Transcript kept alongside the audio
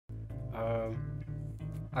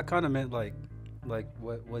I kind of meant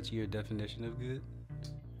what's your definition of good?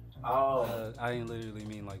 Oh, I didn't literally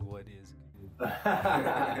mean like what is good.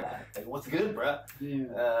 like, what's good, bruh?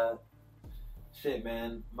 Yeah. Shit,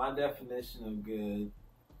 man. My definition of good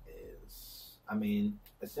is, I mean,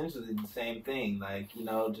 essentially the same thing. Like, you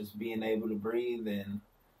know, just being able to breathe and,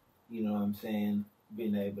 you know what I'm saying,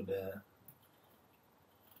 being able to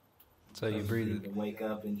So you breathe it. wake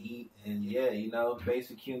up and eat, and yeah, you know,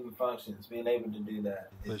 basic human functions. Being able to do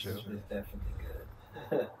that For is sure. definitely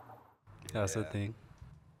good. That's the thing.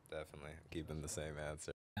 Definitely. Keeping the same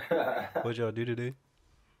answer. What y'all do today?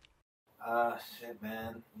 Shit,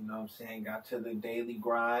 man. You know what I'm saying? Got to the daily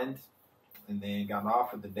grind, and then got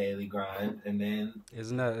off of the daily grind, and then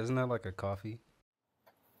Isn't that like a coffee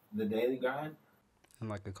the daily grind. and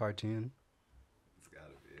like a cartoon? It's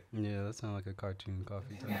gotta be. Yeah, that sounds like a cartoon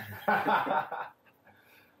coffee type.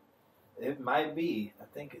 It might be. I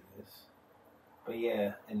think it is. But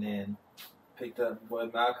yeah, and then picked up boy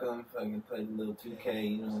Malcolm, fucking played a little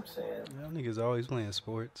 2K, you know what I'm saying? Y'all niggas always playing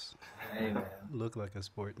sports. Hey, man. Look like a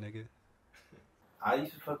sport nigga. I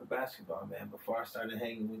used to fuck with basketball, man, before I started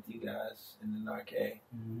hanging with you guys in the arcade.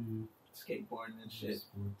 Mm-hmm. Skateboarding and shit.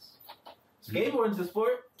 Sports. Skateboarding's a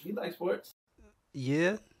sport. You like sports?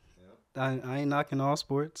 Yeah. I ain't knocking all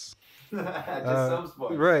sports. Just some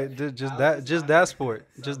sports. Right. Just that sport.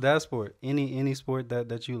 Just that sport. Any sport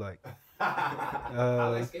that you like. I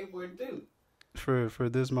like skateboarding too. For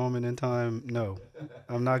this moment in time, no.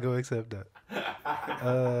 I'm not gonna accept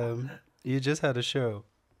that. You just had a show.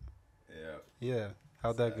 Yeah.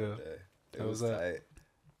 How'd that go? It was tight.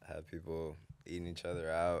 Had people eating each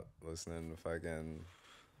other out, listening to fucking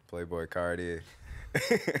Playboy Cardi.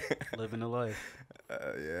 Living the life.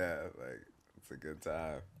 Yeah, like it's a good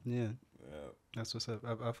time. Yeah. Yeah. That's what's up.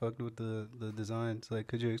 I fucked with the designs. Like,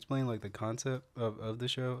 could you explain like the concept of the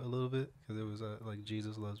show a little bit? Because it was like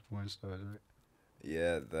Jesus Loves Porn Stars, right?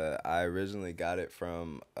 Yeah, I originally got it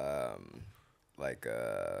from like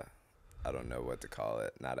I don't know what to call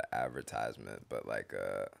it, not an advertisement, but like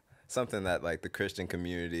something that like the Christian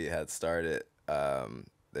community had started.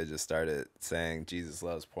 They just started saying Jesus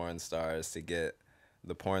loves porn stars to get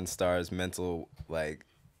the porn stars' mental like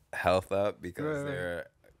health up because they're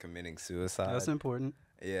committing suicide. That's important.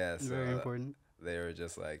 Yeah, so very important. They were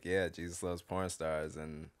just like, yeah, Jesus loves porn stars,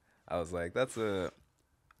 and I was like, that's a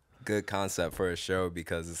good concept for a show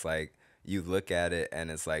because it's like you look at it and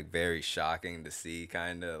it's like very shocking to see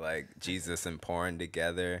kind of like Jesus and porn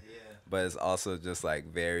together, but it's also just like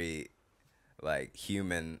very like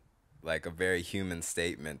human, like a very human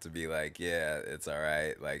statement to be like, yeah, it's all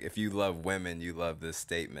right. Like if you love women, you love this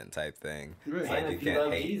statement type thing. Right. It's like and you if can't you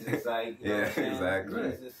love hate. Jesus, like you know Yeah, what I'm saying? exactly.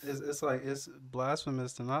 Like, It's like it's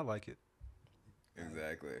blasphemous to not like it.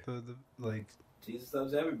 Exactly. Like Jesus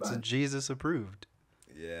loves everybody. it's Jesus approved.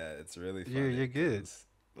 Yeah, it's really funny. You're good. 'cause,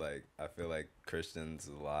 like I feel like Christians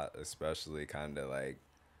a lot, especially kind of like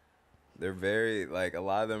they're very like a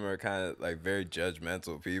lot of them are kind of like very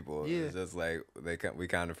judgmental people. Yeah. It's just like we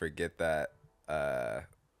kind of forget that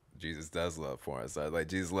Jesus does love porn. So like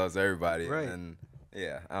Jesus loves everybody. Right. And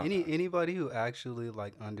yeah. I don't know. Anybody who actually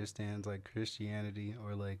like understands like Christianity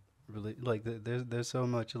or like really like there's so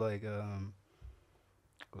much like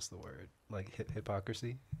what's the word, like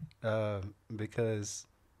hypocrisy, because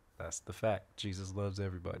that's the fact. Jesus loves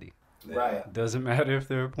everybody. Right. Doesn't matter if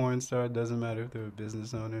they're a porn star. Doesn't matter if they're a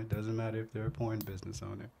business owner. Doesn't matter if they're a porn business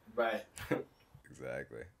owner. Right.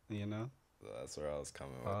 Exactly. You know, So that's where I was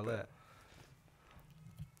coming all with that.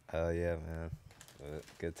 Hell yeah, man.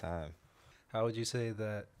 Good time. How would you say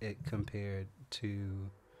that it compared to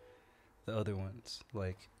the other ones?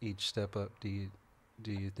 Like each step up, do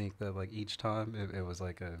you think that like each time it was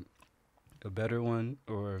like a better one,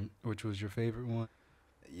 or which was your favorite one?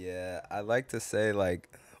 Yeah, I like to say like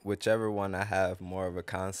whichever one I have more of a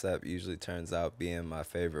concept usually turns out being my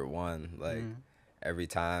favorite one. Like every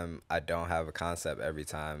time I don't have a concept, every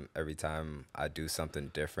time I do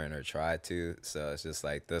something different or try to. So it's just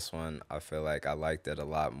like this one, I feel like I liked it a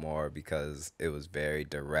lot more because it was very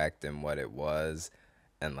direct in what it was,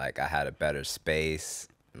 and like I had a better space,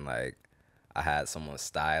 and like I had someone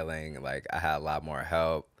styling, like I had a lot more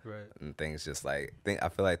help. Right. And things just like I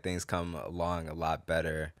feel like things come along a lot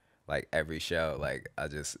better like every show. Like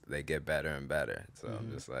they get better and better. So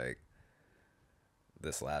I'm just like,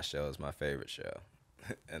 this last show is my favorite show.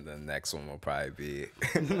 And the next one will probably be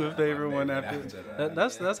The favorite one after. that.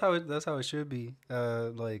 That's how it should be.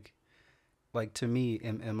 Like to me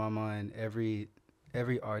in my mind, every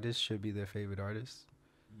artist should be their favorite artist.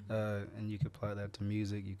 And you could apply that to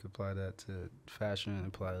music, you could apply that to fashion,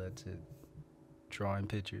 apply that to drawing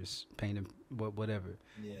pictures, painting, whatever.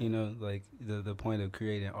 Yeah. You know, like the point of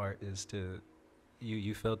creating art is to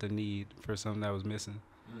you felt the need for something that was missing.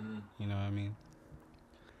 Mm-hmm. You know what I mean?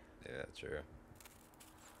 Yeah, true.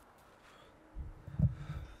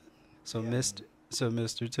 So Yeah.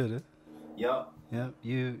 Mr. Titter. Yup. Yep.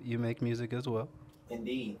 You make music as well,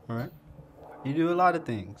 Indeed. right? You do a lot of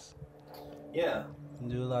things. Yeah. You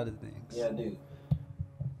do a lot of things. Yeah, I do.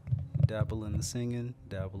 Dabble in the singing,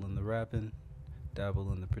 dabble in the rapping,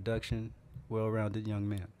 dabble in the production. Well-rounded young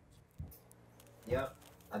man. Yep.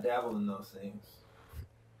 I dabble in those things.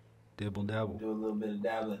 Dibble dabble. Do a little bit of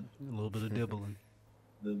dabbling. A little bit of dibbling.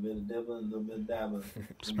 A little bit of dibbling, a little bit of dabbling.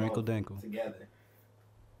 Sprinkle dankle. Together.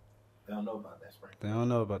 They don't know about that sprinkle. They don't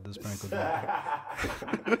know about the sprinkle dankle.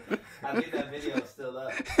 I think that video is still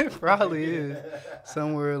up. It probably is.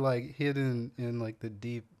 Somewhere like hidden in like the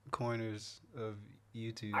deep corners of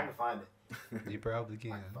YouTube. I can find it. You probably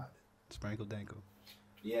can. I can find it. Sprinkle dankle.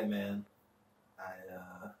 Yeah, man.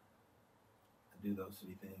 I do those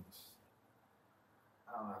three things.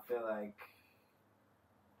 I don't know. I feel like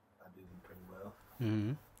I do them pretty well.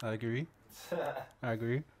 I agree. I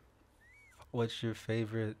agree. What's your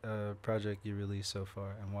favorite project you released so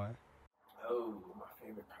far and why? Oh, my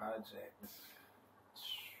favorite project.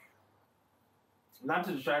 Not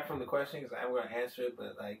to distract from the question, because I'm going to answer it,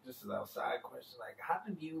 but like just as an outside question, like how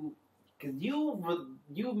did you? Because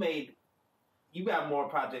you got more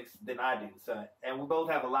projects than I do, so and we both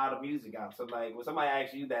have a lot of music out. So like, when somebody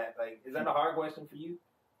asks you that, like, is that a hard question for you?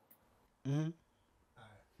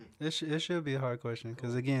 It should be a hard question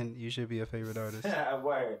because again, you should be a favorite artist.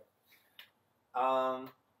 Word. I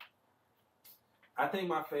think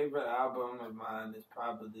my favorite album of mine is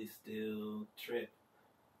probably still Trip.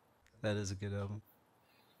 That is a good album.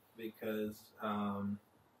 Because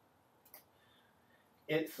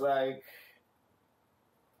it's like,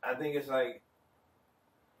 I think it's like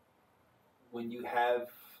when you have,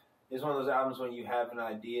 it's one of those albums when you have an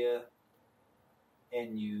idea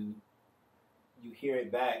and you hear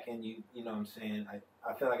it back and you know what I'm saying,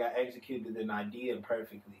 I feel like I executed an idea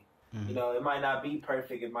perfectly. Mm-hmm. You know, it might not be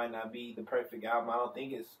perfect, it might not be the perfect album. I don't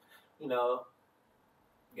think it's, you know,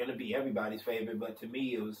 gonna be everybody's favorite, but to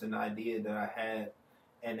me it was an idea that I had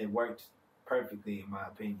and it worked perfectly in my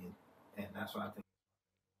opinion. And that's what I think.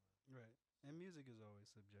 Right. And music is always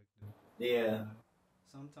subjective. Yeah.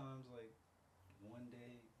 Sometimes like one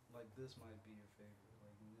day like this might be your favorite.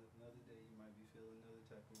 Like another day you might be feeling another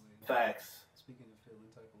type of way. Facts. Speaking of feeling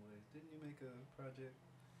type of ways, didn't you make a project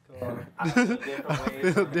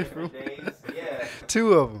called different days? Yeah.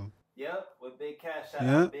 2 of them. Yep, with Big Cat. Shout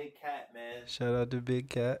out Big Cat, man. Shout out to Big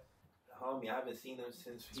Cat. Homie, I haven't seen him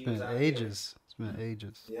since he was out ages. There. It's been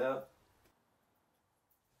ages. Yep.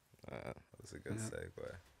 That was a good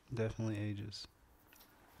segue. Definitely ages.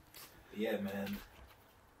 Yeah, man.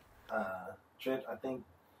 Trip, I think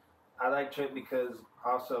I like Trip because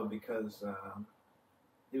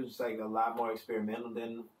it was like a lot more experimental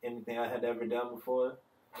than anything I had ever done before.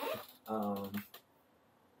 I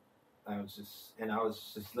was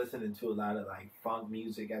just listening to a lot of like funk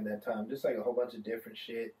music at that time, just like a whole bunch of different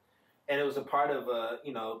shit. And it was a part of a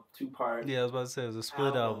 2-part. Yeah, I was about to say it was a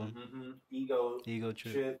split album. Mm-hmm. Ego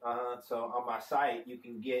Trip. So on my site you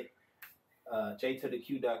can get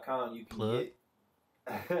jtotheq.com. You can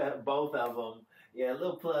get both of them. Yeah, a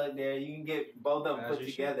little plug there. You can get both of them put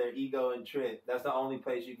together, Ego and Trip. That's the only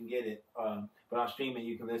place you can get it. But on streaming,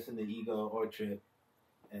 you can listen to Ego or Trip.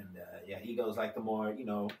 And Ego is like the more,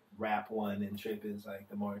 rap one, and Trip is like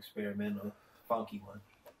the more experimental, funky one.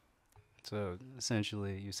 So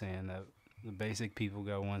essentially, you're saying that the basic people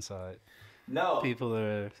got one side. No. People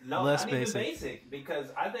are not less basic. Even basic,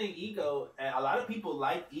 because I think Ego, and a lot of people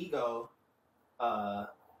like Ego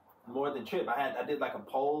more than Trip. I did like a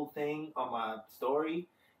poll thing on my story,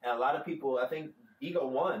 and a lot of people, I think Ego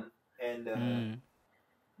won, and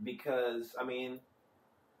because I mean,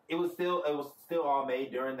 it was still all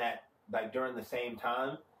made during during the same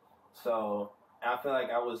time, so I feel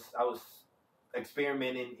like I was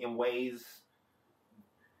experimenting in ways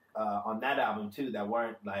on that album too that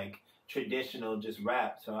weren't like traditional just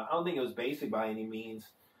rap. So I don't think it was basic by any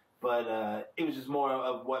means. But it was just more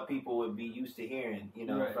of what people would be used to hearing,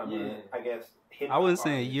 from I guess. I wasn't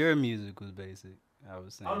saying your music was basic. I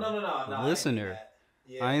was saying. Oh no! The listener.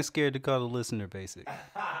 I ain't scared to call the listener basic.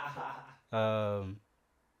 But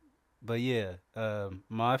yeah,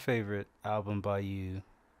 my favorite album by you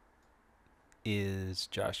is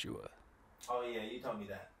Joshua. Oh yeah, you told me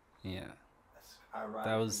that. Yeah.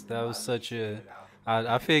 That was such a.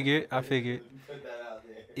 I figured. Put that out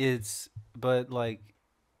there. But like.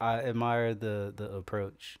 I admire the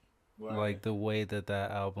approach, Right. like the way that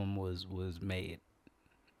album was made.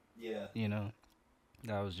 Yeah. You know,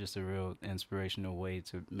 that was just a real inspirational way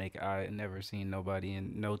to make. I had never seen nobody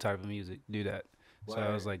in no type of music do that. So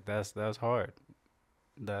I was Word. like, that's hard.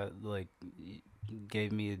 That like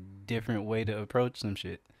gave me a different way to approach some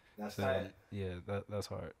shit. That's So tight. yeah, that's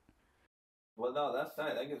hard. Well, no, that's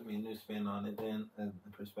tight. That gives me a new spin on it, then, and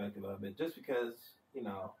the perspective of it. Just because, you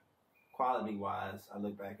know, quality wise, I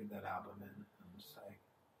look back at that album and I'm just like,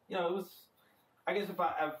 you know, it was. I guess if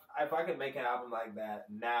I could make an album like that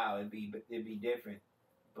now, it'd be different.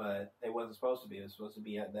 But it wasn't supposed to be. It was supposed to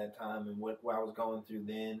be at that time and what I was going through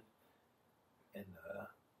then. And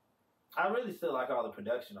I really still like all the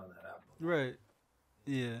production on that album. Right.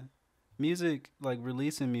 Yeah. Music, like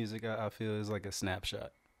releasing music, I feel is like a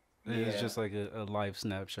snapshot. It's just like a life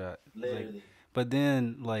snapshot. Literally. Like, but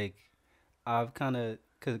then, like, I've kind of,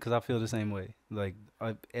 cause I feel the same way. Like,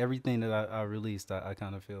 everything that I released, I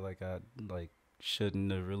kind of feel like I, like,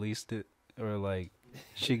 shouldn't have released it. Or, like,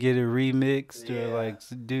 should get it remixed or, like,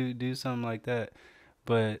 do something like that.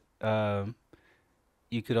 But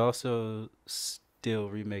you could also still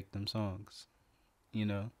remake them songs, you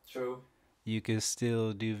know? True. You could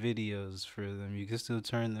still do videos for them. You could still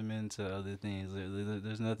turn them into other things.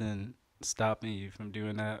 There's nothing stopping you from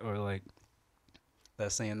doing that, or like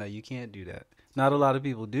that's saying that you can't do that. Not a lot of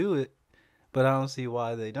people do it, but I don't see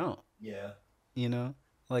why they don't. Yeah. You know,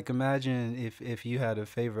 like imagine if you had a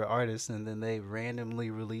favorite artist and then they randomly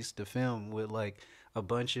released a film with like a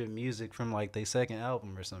bunch of music from like their second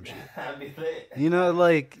album or some shit. I'd be lit. You know,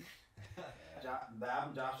 like. The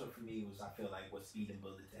album Joshua for me was, I feel like, was Speed and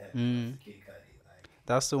Bullet to Heaven. Kid Cudi, like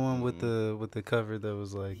that's the one with the cover that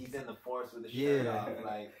was like he's in the forest with the shirt off,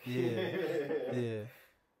 like yeah.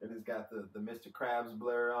 And it's got the Mr. Krabs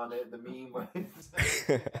blur on it, the meme.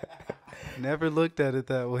 Never looked at it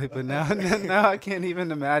that way, but now I can't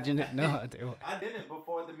even imagine it. No, I didn't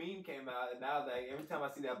before the meme came out, and now like every time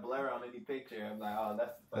I see that blur on any picture, I'm like, oh,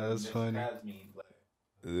 that's Mr. funny. Krabs meme blur.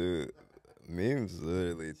 Dude, memes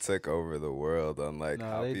literally took over the world on like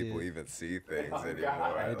how people did. even see things Oh,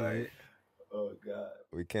 anymore. God. Like, oh God,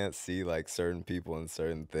 we can't see like certain people and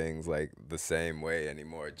certain things like the same way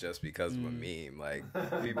anymore just because of a meme. Like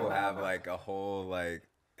people have like a whole like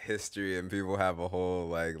history and people have a whole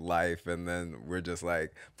like life, and then we're just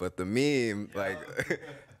like, but the meme like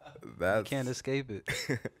that's you can't escape it.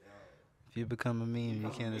 If you become a meme, you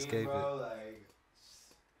can't escape bro, it. Like...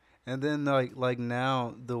 And then like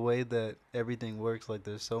now the way that everything works, like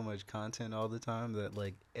there's so much content all the time that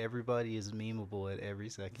like everybody is memeable at every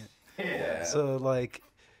second. Yeah. So like.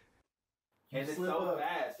 And it's so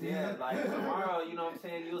fast, yeah. Like tomorrow, you know what I'm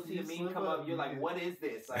saying? You'll see a meme come up. You're like, "What is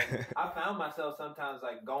this?" Like, I found myself sometimes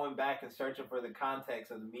like going back and searching for the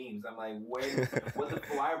context of the memes. I'm like,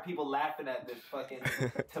 why are people laughing at this fucking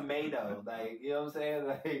tomato? Like, you know what I'm saying?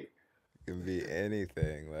 Like, it can be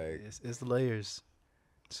anything. Like It's layers,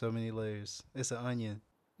 so many layers. It's an onion.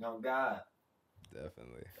 Oh God,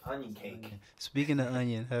 definitely onion cake. Okay. Speaking of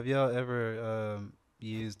onion, have y'all ever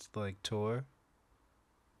used like Tor?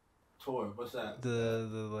 Tor, what's that?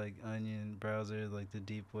 The like onion browser, like the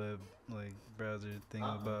deep web like browser thing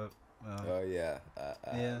about. oh yeah,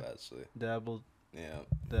 I have actually dabbled. Yeah,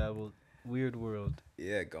 Weird world.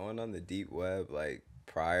 Yeah, going on the deep web like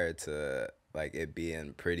prior to like it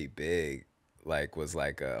being pretty big, like was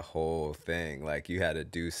like a whole thing. Like you had to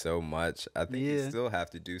do so much. I think you still have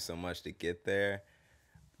to do so much to get there,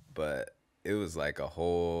 but it was like a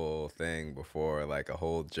whole thing before, like a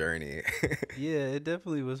whole journey. Yeah, it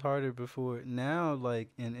definitely was harder before. Now, like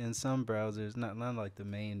in some browsers, not like the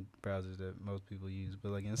main browsers that most people use,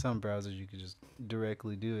 but like in some browsers you could just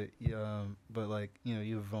directly do it. But like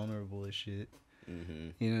you're vulnerable as shit.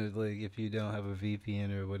 Mm-hmm. Like if you don't have a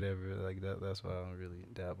VPN or whatever, like that's why I don't really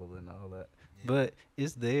dabble in all that. Yeah. But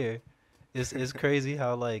it's there. It's crazy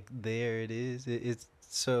how like there it is. It's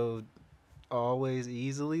so always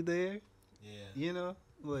easily there. Yeah.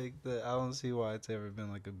 Like I don't see why it's ever been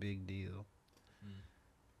like a big deal.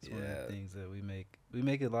 It's one of the things that we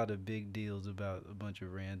make a lot of big deals about a bunch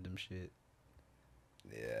of random shit.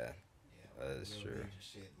 Yeah, that is true.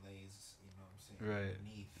 Shit lays, you know what I'm saying? Right.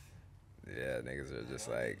 Underneath. Yeah, niggas are just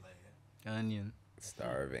like onion,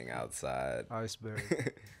 starving outside.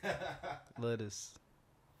 Iceberg, lettuce,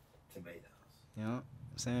 tomatoes.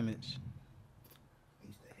 Sandwich. I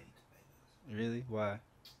used to hate tomatoes. Really? Why?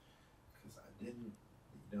 Because I didn't.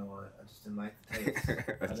 I just didn't like the taste.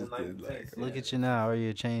 I didn't like the taste. Look at you now. Are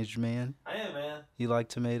you a changed man? I am, man. You like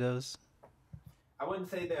tomatoes? I wouldn't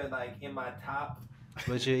say they're like in my top.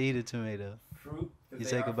 But you eat a tomato. Fruit. You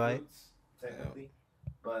take a bite? Fruits, technically.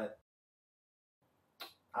 But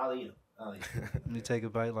I'll eat them. You take a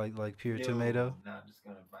bite like pure tomato? No, I'm just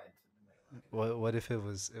going to bite What if it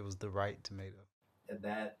was the right tomato? And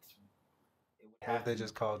that it would What if have they to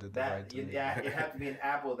just called it the right tomato? yeah, it'd have to be an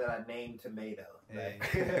apple that I named tomato.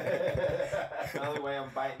 Like, the only way I'm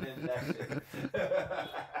biting into that shit.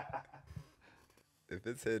 If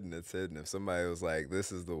it's hidden, it's hidden. If somebody was like,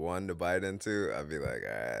 "This is the one to bite into," I'd be like,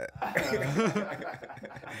 "All right."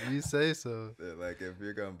 You say so. Like, if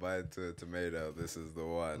you're gonna bite into a tomato, this is the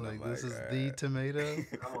one. Like, I'm this is all the right. tomato.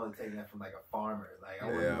 I'm gonna take that from like a farmer. Like,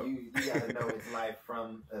 I Yeah. want you gotta know its life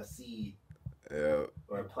from a seed Yeah.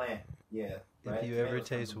 or a plant. Yeah. Right? If you ever Tomatoes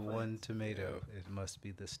come taste from one plants. tomato, it must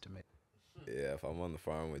be this tomato. Yeah, if I'm on the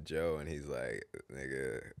farm with Joe and he's like,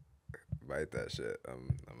 "Nigga, bite that shit," I'm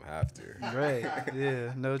have to. Right.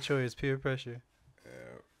 Yeah. No choice. Peer pressure.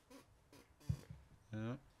 Yeah.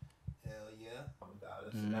 Yeah. Hell yeah.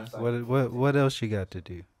 Mm. What else you got to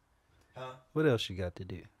do? Huh? What else you got to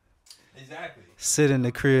do? Exactly. Sit in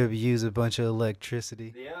the crib, use a bunch of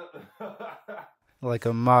electricity Yep. like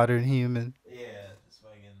a modern human. Yeah, just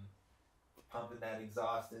fucking pumping that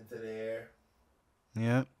exhaust into the air.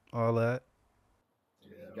 Yeah, all that.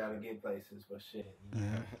 Yeah, you gotta get places, but shit. You know?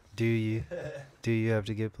 Yeah. Do you? Do you have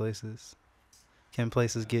to get places? Can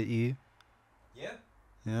places get you? Yeah.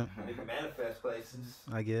 Yeah, You can manifest places.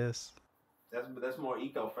 I guess. That's more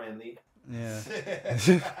eco-friendly. Yeah.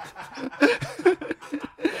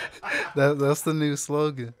 That's the new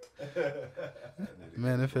slogan.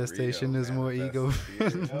 Manifestation is more ego.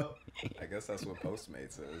 I guess that's what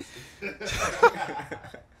Postmates is.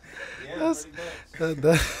 Yeah, That's- pretty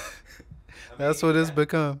much. That's what it's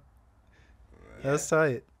become. Yeah. That's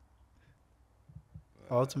tight.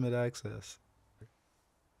 Ultimate access.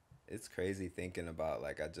 It's crazy thinking about,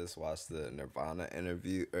 like, I just watched the Nirvana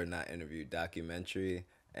documentary,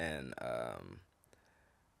 and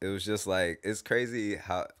it was just like, it's crazy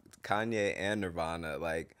how Kanye and Nirvana,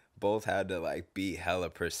 like, both had to, like, be hella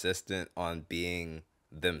persistent on being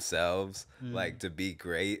themselves, like, to be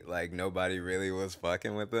great. Like, nobody really was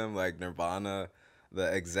fucking with them. Like, Nirvana,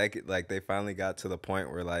 like, they finally got to the point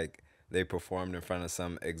where, like, they performed in front of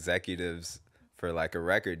some executives for, like, a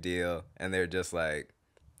record deal, and they're just like,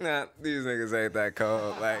 "Nah, these niggas ain't that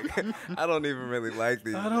cold. Like, I don't even really like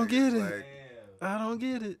these I don't niggas. get it. Like, I don't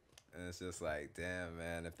get it. and it's just like, damn,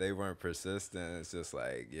 man, if they weren't persistent, it's just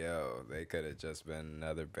like, yo, they could have just been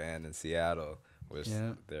another band in Seattle, which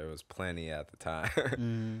Yeah. there was plenty at the time.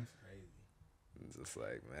 Mm. It's just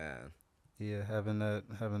like, man. Yeah, having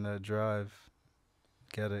that drive.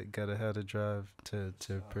 Gotta have the drive to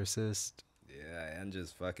persist. Yeah, and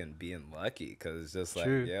just fucking being lucky, because it's just like,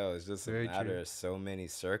 True. yo, it's just Very a matter true. of so many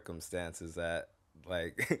circumstances that,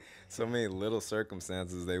 like, so many little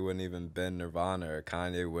circumstances, they wouldn't even been Nirvana, or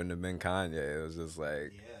Kanye wouldn't have been Kanye. It was just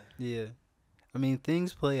like, Yeah, I mean,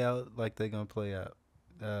 things play out like they're gonna play out.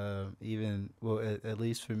 Even at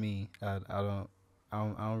least for me, I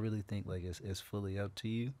don't really think like it's fully up to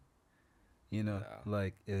you. You know, No.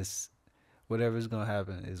 like it's whatever's gonna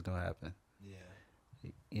happen is gonna happen. Yeah.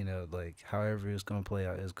 You know, like however it's gonna play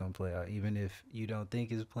out, it's gonna play out. Even if you don't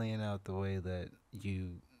think it's playing out the way that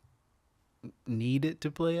you need it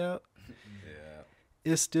to play out, yeah.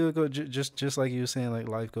 it's still go just like you were saying. Like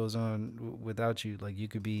life goes on without you. Like you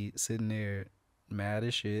could be sitting there mad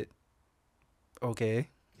as shit. Okay.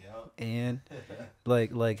 Yep. And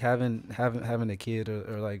like having a kid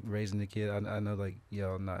or like raising a kid, I know like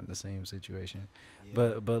y'all not in the same situation,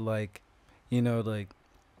 Yeah. but like, you know, like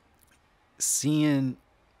seeing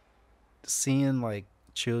like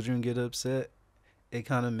children get upset, it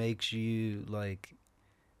kind of makes you like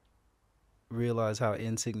realize how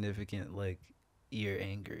insignificant like your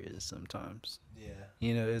anger is sometimes. Yeah.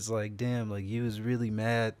 You know, it's like, damn, like you was really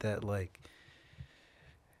mad that like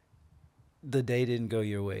the day didn't go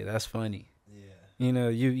your way. That's funny. Yeah. You know,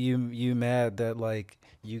 you mad that like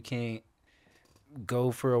you can't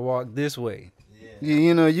go for a walk this way. Yeah.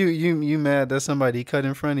 You know, you mad that somebody cut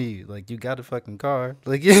in front of you. Like you got a fucking car.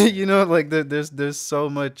 Like you know, like there's so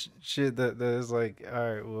much shit that is like,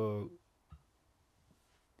 all right, well,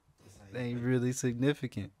 It's like it ain't really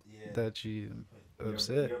significant yeah. that you Your-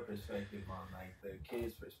 upset. Your perspective on like the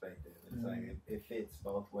kid's perspective. It's like it fits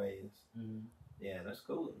both ways. Yeah, that's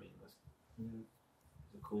cool. I mean,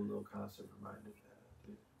 it's a cool little concept reminder.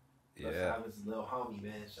 Let's Yeah. have his little homie,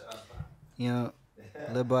 man. Shut up. You know,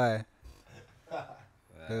 goodbye, Yeah.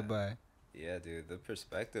 goodbye. Yeah, dude, the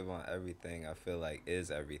perspective on everything, I feel like, is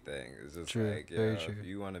everything. It's just True, like, very yo, true. if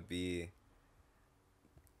you want to be,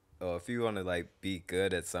 or if you want to, like, be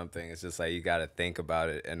good at something, it's just like, you got to think about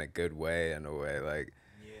it in a good way, in a way, like,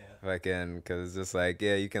 Yeah. fucking, because it's just like,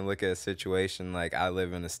 yeah, you can look at a situation, like, I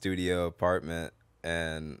live in a studio apartment,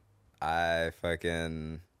 and I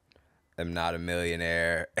fucking am not a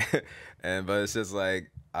millionaire, but it's just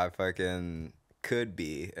like I fucking could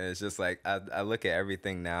be, and it's just like I look at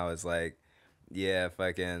everything now as like, yeah,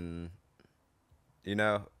 fucking, I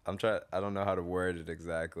don't know how to word it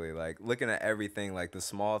exactly. Like looking at everything, like the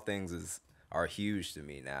small things are huge to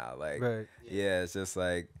me now. Like, Right. yeah, it's just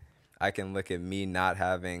like I can look at me not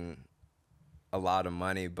having a lot of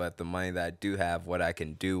money, but the money that I do have, what I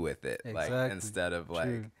can do with it. Exactly. Like instead of like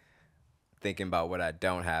True. thinking about what I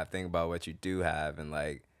don't have, think about what you do have, and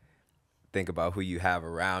like think about who you have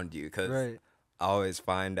around you. Because Right. I always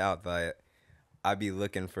find out that I be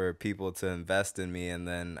looking for people to invest in me, and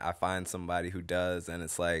then I find somebody who does, and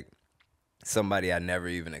it's like somebody I never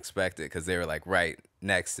even expected because they were like right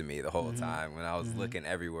next to me the whole time when I was looking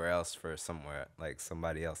everywhere else for somewhere like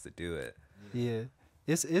somebody else to do it. Yeah.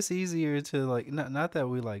 It's easier to like not that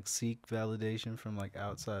we like seek validation from like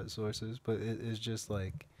outside sources, but it's just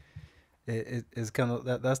like it's kind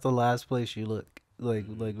of that's the last place you look. Like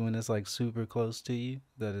when it's like super close to you,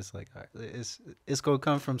 that it's like all right, it's gonna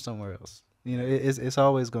come from somewhere else. You know, it's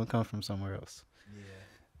always gonna come from somewhere else.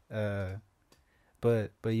 Yeah.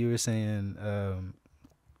 But you were saying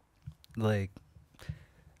like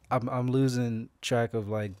I'm losing track of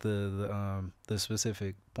like the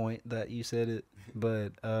specific point that you said it,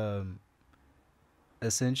 but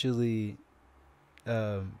essentially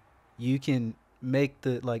you can make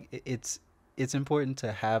the like it's important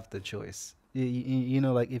to have the choice. You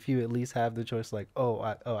know, like if you at least have the choice, like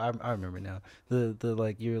I remember now the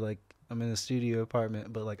like you're like I'm in a studio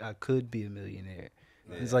apartment, but like I could be a millionaire.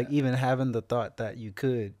 Yeah. It's like even having the thought that you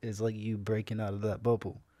could is like you breaking out of that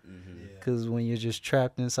bubble. Because when you're just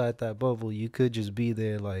trapped inside that bubble, you could just be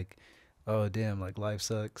there like, oh damn, like life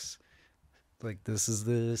sucks. Like this is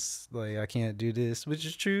this, like I can't do this, which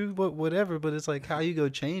is true, but whatever. But it's like how you go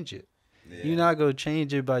change it. Yeah. You're not gonna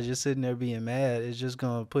change it by just sitting there being mad. It's just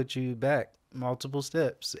gonna put you back multiple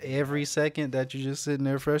steps every second that you're just sitting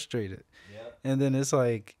there frustrated. Yep. And then it's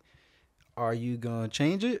like, are you gonna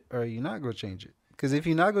change it or are you not gonna change it? Because if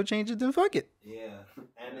you're not gonna change it, then fuck it. Yeah,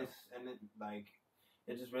 and it like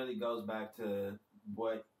it just really goes back to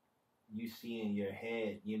what you see in your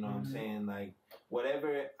head. You know what I'm saying? Like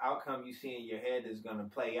whatever outcome you see in your head is gonna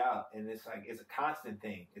play out, and it's like it's a constant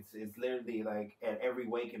thing. It's literally like at every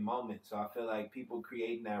waking moment. So I feel like people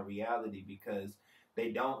creating that reality because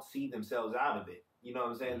they don't see themselves out of it. You know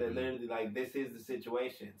what I'm saying? They're literally like, this is the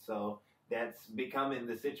situation. So that's becoming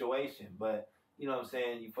the situation. But you know what I'm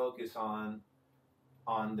saying? You focus on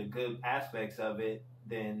the good aspects of it,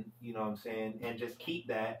 then you know what I'm saying, and just keep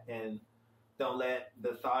that and don't let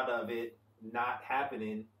the thought of it not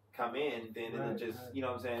happening come in, then it'll just you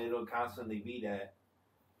know what I'm saying, it'll constantly be that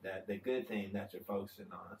the good thing that you're focusing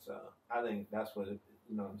on. So I think that's what you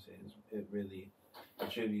know what I'm saying, it really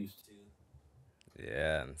attributes to.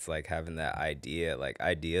 Yeah, and it's like having that idea. Like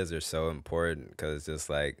ideas are so important because it's just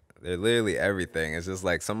like they're literally everything. It's just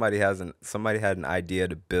like somebody had an idea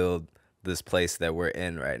to build this place that we're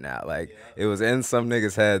in right now. Like it was in some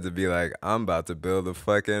nigga's head to be like, I'm about to build a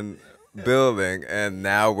fucking building, and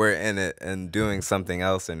now we're in it and doing something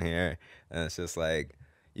else in here. And it's just like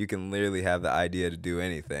you can literally have the idea to do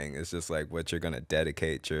anything. It's just like what you're gonna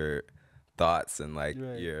dedicate your thoughts and like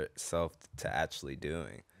yourself to actually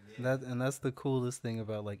doing. That's the coolest thing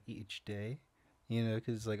about like each day, you know,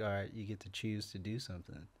 because it's like, all right, you get to choose to do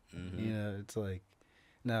something. You know, it's like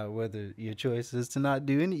now whether your choice is to not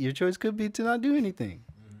do your choice could be to not do anything,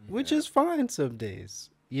 which is fine some days.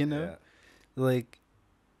 You know, like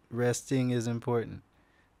resting is important,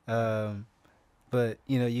 but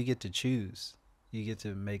you know you get to choose. You get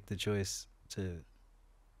to make the choice to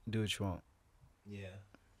do what you want.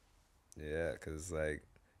 Yeah, because like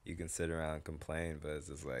you can sit around and complain, but it's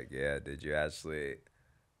just like, yeah, did you actually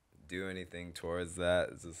do anything towards that?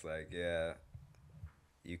 It's just like, yeah,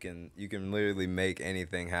 you can literally make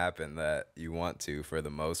anything happen that you want to for the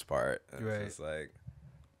most part. And it's just like,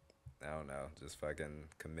 I don't know, just fucking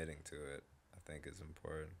committing to it, I think is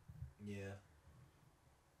important. Yeah.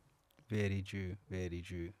 Very true. Very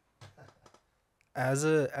true. As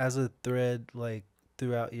a thread like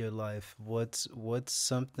throughout your life, what's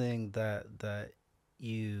something that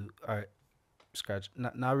you are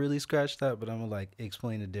not really scratch that, but I'm gonna like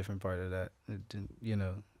explain a different part of that. You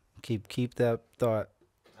know, keep that thought.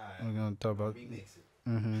 All right. We're gonna talk about. Remix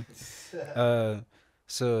it.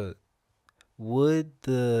 So would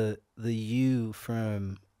the you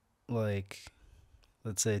from like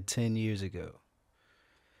let's say 10 years ago,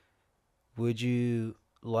 would you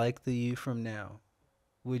like the you from now?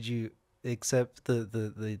 Would you accept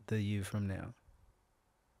the you from now?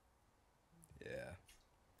 Yeah.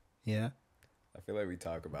 Yeah. I feel like we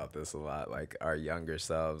talk about this a lot, like our younger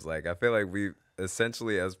selves. Like I feel like we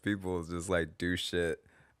essentially as people just like do shit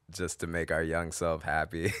just to make our young self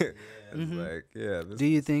happy. It's like, yeah. Do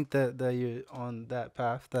you think that you're on that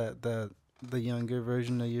path that the younger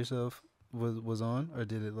version of yourself was on, or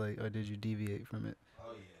did you deviate from it?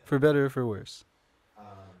 Oh yeah. For better or for worse?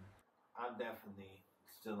 I'm definitely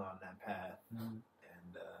still on that path, and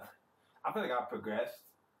I feel like I've progressed.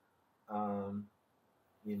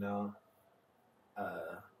 You know, 10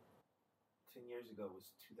 years ago was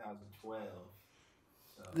 2012.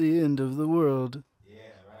 So. The end of the world. Yeah,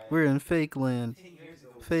 right. We're in fake land.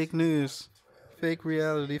 Fake news. Fake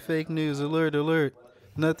reality. Fake news. Alert, alert.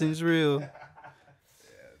 Nothing's real. Yeah,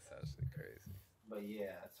 it's actually crazy. But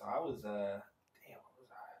yeah, so I was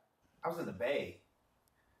I was in the Bay.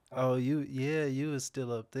 Oh, you was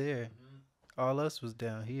still up there. All us was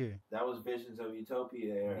down here. That was Visions of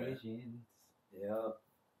Utopia era. Visions. Yeah.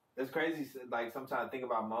 It's crazy, like, sometimes I think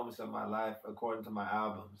about moments of my life according to my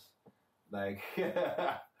albums. Like,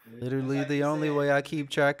 Literally like the only way I keep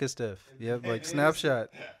track of stuff. Yep, like snapshot.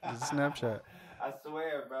 It's a snapshot. I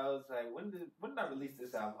swear, bro. It's like, when did I release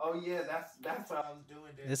this album? Oh yeah, that's what I was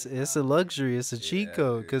doing. It's a luxury. It's a cheat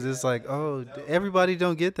code because it's like, oh, everybody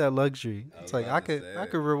don't get that luxury. It's like I could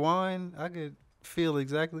rewind. I could feel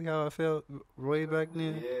exactly how I felt way back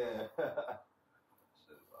then. Yeah.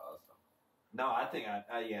 Shit's awesome. No, I think I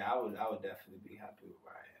would definitely be happy with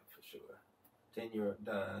where I am for sure.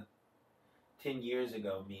 10 years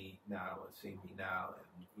ago, me now would see me now,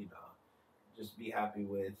 and just be happy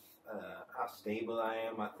with how stable I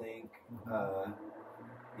am. I think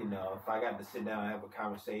if I got to sit down and have a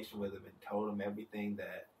conversation with him and told him everything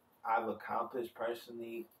that I've accomplished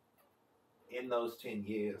personally in those 10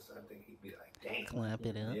 years, I think he'd be like, "Damn, Clamp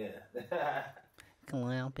it up." Yeah.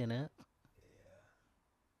 Clamp it up.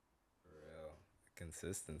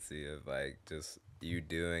 Consistency of like just you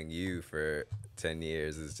doing you for 10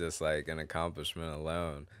 years is just like an accomplishment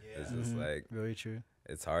alone. It's just like very true.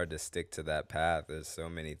 It's hard to stick to that path. There's so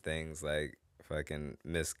many things like fucking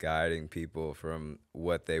misguiding people from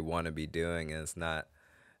what they want to be doing, and it's not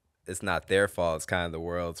their fault. It's kind of the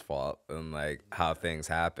world's fault and like how things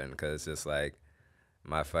happen, because it's just like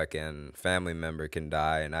my fucking family member can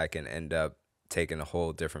die and I can end up taking a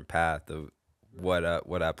whole different path of what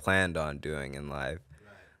I planned on doing in life.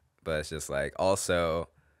 Right. But it's just like, also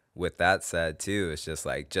with that said too, it's just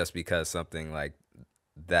like, just because something like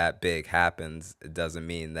that big happens, it doesn't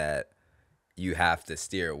mean that you have to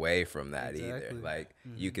steer away from that either. Like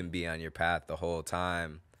you can be on your path the whole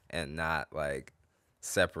time and not like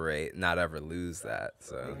separate, not ever lose that.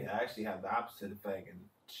 So it can actually have the opposite effect and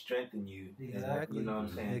strengthen you. Exactly. You know what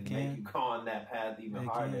I'm saying? It can make you go on that path even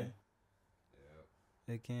harder.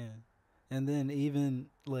 It can. And then even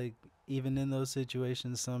in those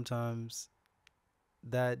situations, sometimes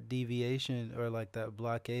that deviation or like that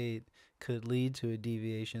blockade could lead to a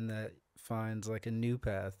deviation that finds like a new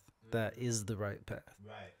path that is the right path.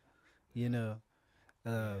 Right.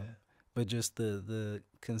 But just the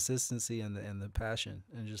consistency and the passion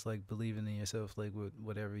and just like believing in yourself, like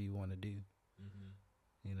whatever you want to do.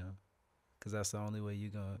 Because that's the only way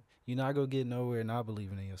you're not gonna get nowhere not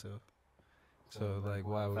believing in yourself. So like,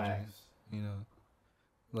 why would you?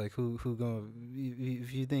 Like who gonna?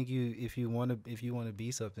 If you think if you want to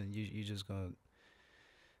be something, you just gonna.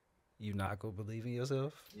 You not gonna believe in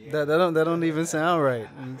yourself? Yeah. That don't even sound right.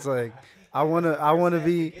 And it's like I wanna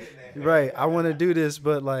be right. I wanna do this,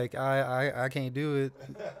 but like I can't do it.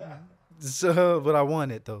 So, but I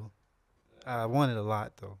want it though. I want it a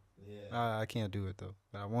lot though. Yeah. I can't do it though,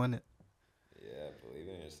 but I want it. Yeah,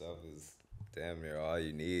 believing in yourself is damn near all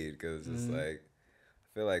you need, because it's like,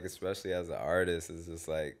 I feel like especially as an artist, it's just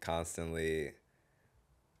like constantly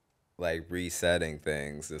like resetting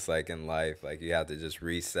things. It's like in life, like you have to just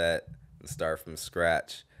reset and start from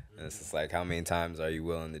scratch. And it's just like, how many times are you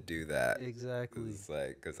willing to do that? Exactly. It's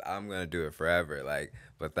like, because I'm going to do it forever. Like,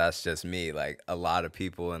 but that's just me. Like a lot of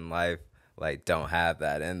people in life like don't have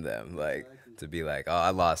that in them. Like to be like, oh, I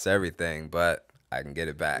lost everything, but I can get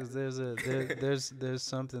it back. There's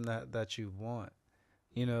something that you want.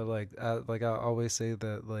 Like I always say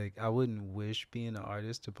that like I wouldn't wish being an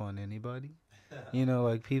artist upon anybody.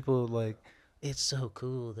 Like people like, it's so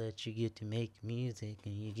cool that you get to make music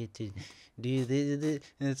and you get to do this,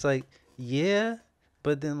 and it's like, yeah,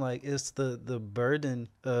 but then like it's the burden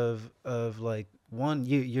of like, one,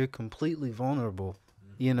 you're completely vulnerable,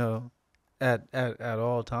 at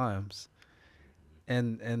all times,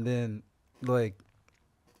 and then like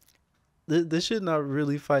this shit not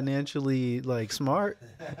really financially like smart.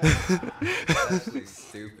 It's actually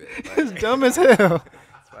stupid. Like, it's dumb as hell.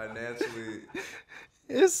 Financially,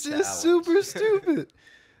 It's just super stupid.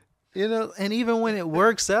 You know, and even when it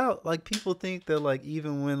works out, like people think that like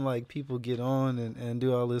even when like people get on and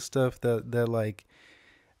do all this stuff that like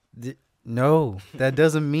no, that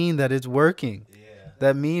doesn't mean that it's working. Yeah.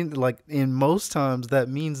 That means like in most times that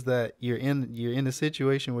means that you're in a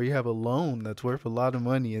situation where you have a loan that's worth a lot of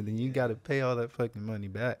money and then you got to pay all that fucking money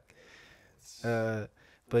back.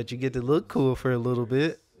 But you get to look cool for a little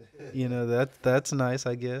bit. You know, that's nice,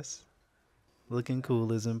 I guess. Looking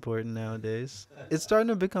cool is important nowadays. It's starting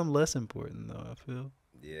to become less important though, I feel.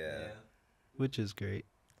 Yeah. Which is great.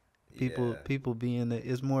 People being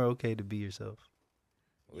it's more okay to be yourself.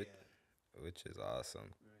 Which is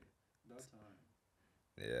awesome.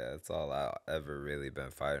 Yeah, it's all I ever really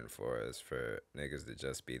been fighting for is for niggas to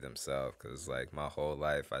just be themselves. Cause like my whole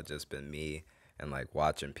life I just been me, and like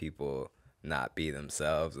watching people not be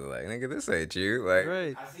themselves and like, nigga, this ain't you. Like,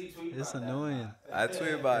 right. It's annoying. I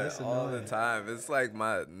tweet about it all the time. It's like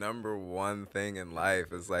my number one thing in life.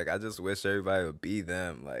 It's like I just wish everybody would be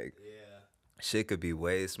them. Like, shit could be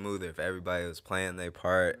way smoother if everybody was playing their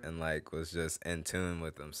part and like was just in tune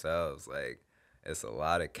with themselves. Like, it's a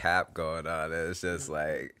lot of cap going on. It's just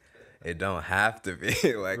like it don't have to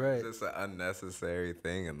be. Like, it's just an unnecessary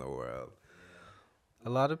thing in the world. A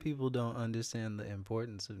lot of people don't understand the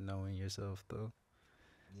importance of knowing yourself, though.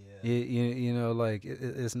 Yeah. You know, like,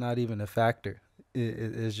 it's not even a factor.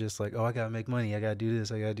 It's just like, oh, I got to make money. I got to do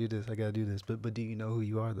this. I got to do this. I got to do this. But do you know who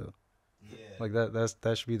you are, though? Yeah. Like,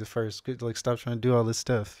 that should be the first. Like, stop trying to do all this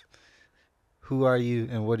stuff. Who are you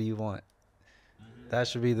and what do you want? Mm-hmm. That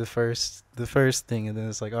should be the first thing. And then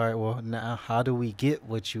it's like, all right, well, now how do we get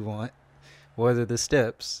what you want? What are the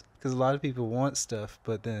steps? Because a lot of people want stuff,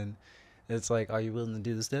 but then it's like, are you willing to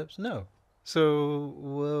do the steps? No. So,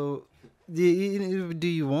 well, do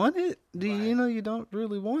you want it? You know you don't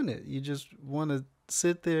really want it? You just want to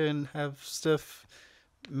sit there and have stuff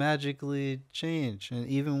magically change. And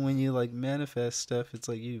even when you like manifest stuff, it's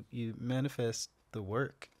like you manifest the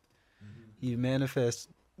work. Mm-hmm. You manifest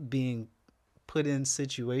being put in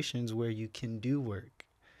situations where you can do work.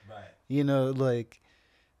 Right. You know, like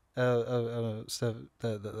stuff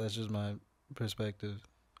that's just my perspective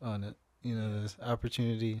on it. You know, there's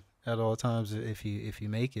opportunity at all times if you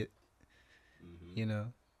make it. Mm-hmm. You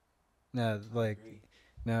know, now like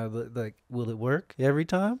will it work every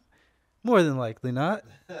time? More than likely not.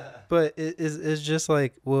 But it's just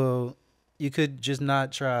like, well, you could just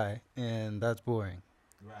not try, and that's boring.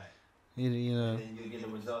 Right. You know. And then you get the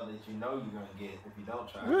result that you know you're gonna get if you don't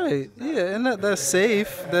try. Right. Yeah, and that's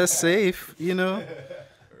safe. That's safe. You know.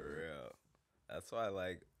 For real. That's why,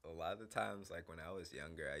 like, a lot of the times, like when I was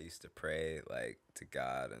younger, I used to pray like to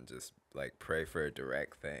God and just like pray for a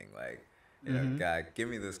direct thing, like, you know, God, give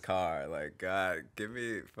me this car, like, God, give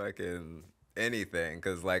me fucking anything,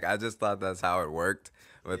 because like I just thought that's how it worked,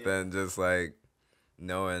 but then just like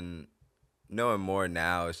knowing more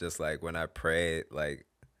now, it's just like when I pray, like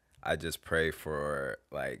I just pray for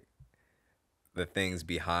like the things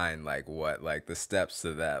behind, like what, like the steps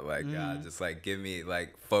to that, like God, just like give me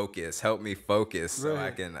like focus, help me focus, so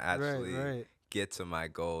I can actually get to my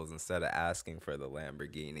goals instead of asking for the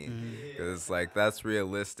Lamborghini, because it's like that's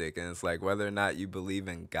realistic, and it's like whether or not you believe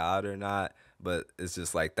in God or not, but it's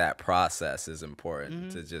just like that process is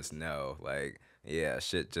important to just know, like, yeah,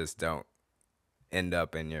 shit just don't end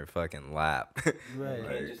up in your fucking lap. Right. You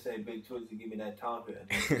can't just say, Big Twizzy, give me that Tonka, and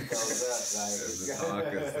then it goes up.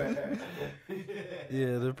 Like,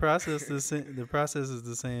 yeah, the process is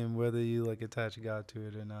the same whether you like attach God to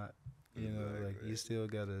it or not. You know, like you still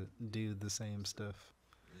gotta do the same stuff.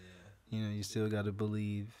 Yeah. You know, you still gotta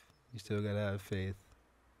believe. You still gotta have faith.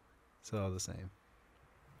 It's all the same.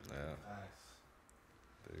 Yeah. Facts.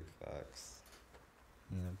 Big facts.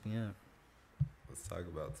 Yeah. Let's talk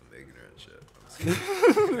about some ignorant shit.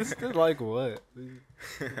 It's like what?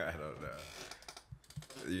 I don't know.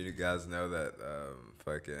 You guys know that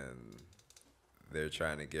fucking they're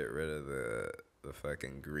trying to get rid of the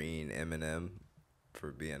fucking green M&M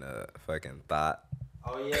for being a fucking thought.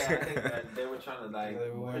 Oh yeah, I think that they were trying to like they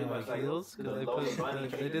were wearing like heels.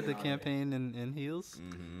 They did the campaign in heels.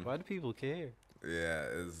 Mm-hmm. Why do people care? Yeah,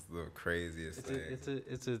 it's the craziest thing.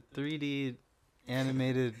 It's a 3D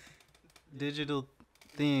animated digital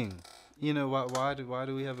thing. You know, why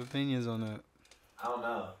do we have opinions on that? I don't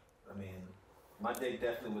know. I mean, my dick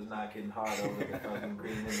definitely was not getting hard over the fucking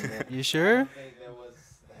green M&M. You sure?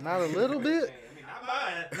 Not a little bit.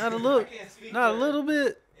 Not a little. Not a little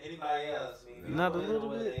bit. Anybody else? Not a little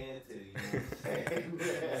bit.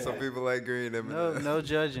 Some people like green M&Ms. No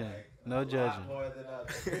judging. No judging.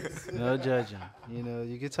 No judging. You know,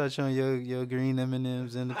 you can touch on your green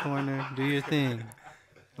M&Ms in the corner. Do your thing.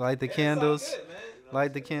 Light the candles.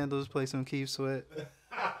 Light the candles, play some Keith Sweat.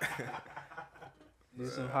 Do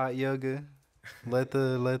some hot yoga. Let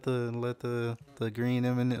the green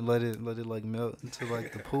M&M let it like melt into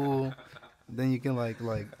like the pool. Then you can like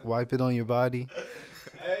wipe it on your body.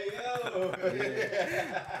 Hey yo.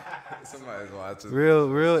 Somebody's watching.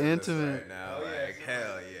 Real intimate right now. Like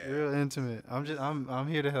hell yeah. Real intimate. I'm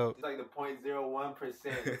here to help. It's like the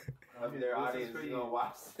 0.01% of their audience is gonna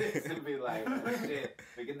watch this and be like, oh, shit,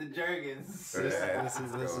 look at the Jergens.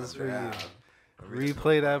 This is for you.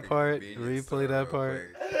 Replay that part. Replay that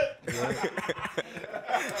part.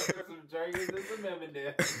 Some Jergens and some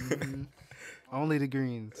M&M's. Only the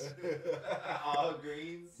greens. All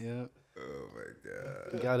greens. Yep. Oh my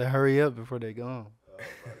god. You gotta hurry up before they gone. Oh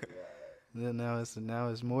my god. Then now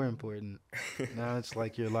it's more important. Now it's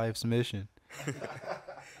like your life's mission.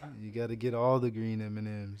 You gotta get all the green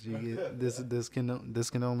M&Ms. You get this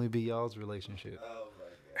can only be y'all's relationship. Oh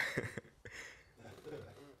my god.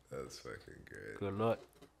 That's fucking great. Good luck.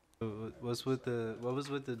 What was with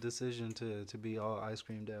the decision to be all ice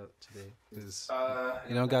creamed out today? 'Cause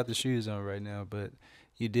you don't got the shoes on right now, but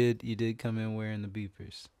you did come in wearing the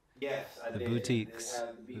beepers. Yes, I The did. boutiques. I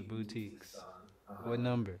did The have boutiques. on. What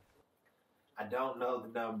number? I don't know the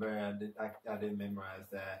number. I didn't memorize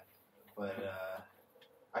that, but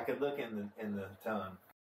I could look in the tone.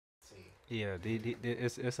 Yeah,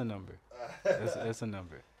 it's a number. It's a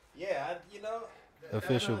number. Yeah,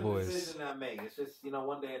 Official that's not a voice. decision I make. It's just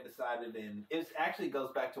one day I decided, and it actually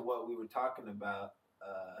goes back to what we were talking about,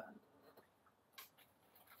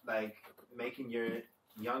 like making your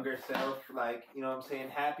younger self, like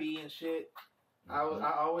happy and shit. I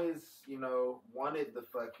always wanted the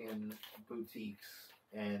fucking boutiques,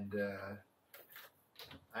 and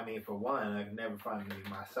I mean, for one, I could never find any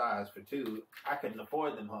my size. For two, I couldn't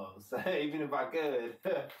afford them hoes, even if I could.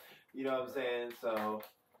 You know what I'm saying? So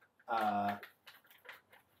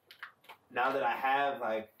now that I have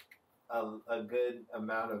like a good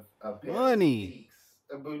amount of Money.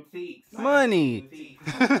 boutiques, Money.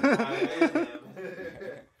 boutiques,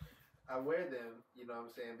 I wear them. You know what I'm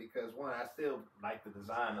saying? Because one, I still like the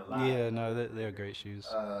design a lot. Yeah, no, they're great shoes.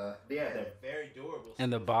 Yeah, They're very durable.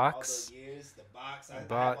 And the still, box. all those years, the box. I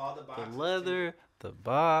The have all the boxes. The leather, the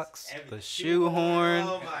box, Everything. the shoehorn.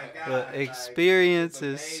 Oh my god. The like, experience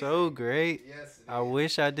it's is so amazing. great. Yes, it I is.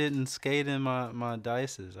 wish I didn't skate in my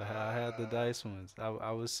dices. I had the dice ones.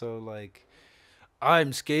 I was so like,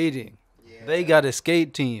 I'm skating. Yeah. They got a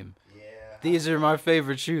skate team. Yeah. These are my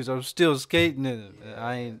favorite shoes. I'm still skating in them. Yeah.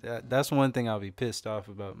 I ain't. That's one thing I'll be pissed off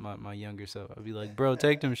about my younger self. I'll be like, bro,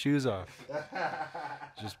 take them shoes off.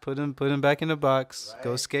 Just put them back in the box. Right.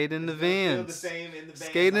 Go skate in the It's gonna feel vans. the same in the vans.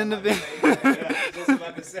 Skate in the I'm about to van. say that. Just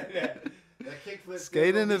about to say that. The kickflip's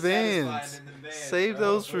Skate still in the gonna be satisfying vans. in the vans, Save bro.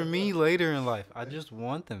 those for me later in life. I just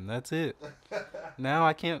want them. That's it. Now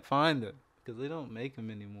I can't find them because they don't make them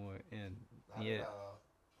anymore. And yeah,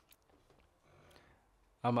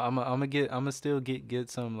 I'm still get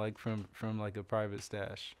some like from like a private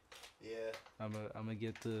stash. Yeah. I'm gonna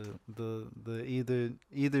get the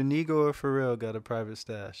either Nigo or Pharrell got a private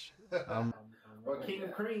stash. Well, King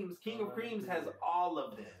of Creams has all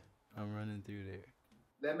of them. I'm running through there.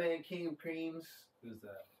 That man, King of Creams. Who's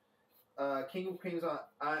that? King of Creams on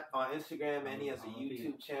Instagram, and he has a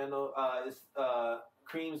YouTube channel. It's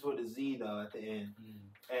Creams with a Z though at the end.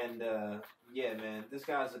 And yeah, man, this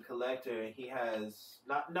guy's a collector. He has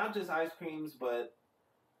not just ice creams, but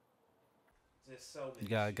There's so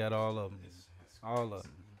many. Got all of them. All of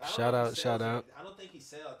them. I don't Shout know if out, he shout sells out. I don't think he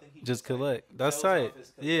sells. I think he Just like, collect. That's sells tight. off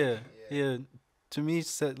his Yeah, collection. yeah. To me,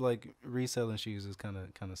 like reselling shoes is kind of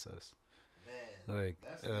sus. Man, Like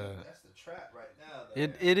that's the trap right now. Though.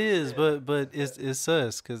 it is, but it's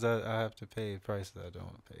sus because I have to pay a price that I don't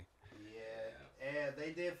want to pay. Yeah, and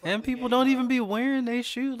they did. fuck And the people game don't even up. be wearing they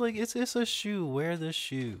shoe. Like it's a shoe. Wear the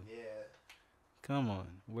shoe. Yeah, Come on,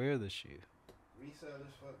 wear the shoe.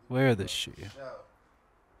 resellers fuck. Wear the shoe. For sure.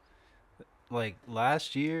 Like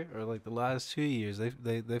last year or like the last 2 years,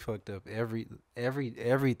 they fucked up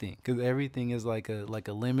everything because everything is like a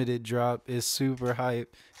limited drop. It's super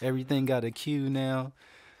hype. Everything got a queue now.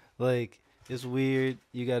 Like it's weird.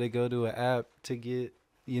 You got to go to an app to get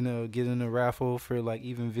in a raffle for like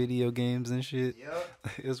even video games and shit. Yep.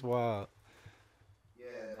 It's wild.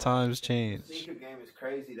 yeah, Times the change. sneaker game is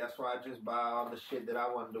crazy. That's why I just buy all the shit that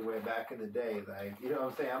I wanted to wear back in the day. Like, you know what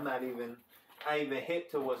I'm saying? I ain't even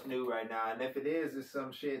hip to what's new right now. And if it is, it's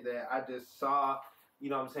some shit that I just saw, you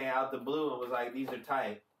know what I'm saying, out the blue and was like, these are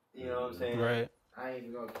tight. You know what I'm saying? Right. I ain't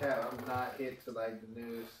even gonna cap. I'm not hip to like the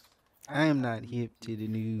news. I am not hip to the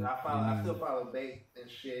new. I still follow bait and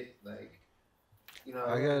shit. Like, You know,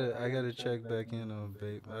 I gotta check back in on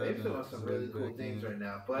Bape. I Bape's doing haven't some really looked cool back things in. right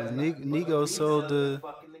now. But Nigo sold the.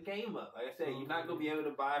 fucking the game up. Like I said, you're not gonna be able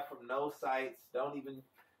to buy from no sites. Don't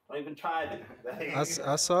even try to.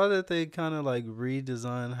 I saw that they kind of like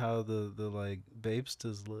redesigned how the like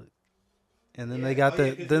Bapestas look, and then they got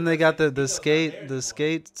the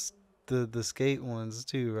skates the skate ones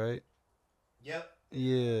too, right? Yep.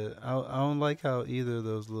 Yeah, I don't like how either of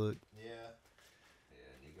those look. Yeah. Yeah,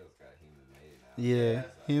 Nico's got human made now. Yeah,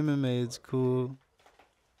 human made's cool.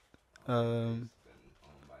 It's been owned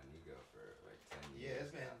by Nico for like 10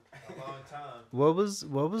 years. Yeah, it's been a long time. What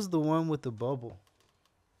was the one with the bubble?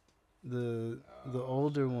 The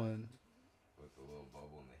older one. With the little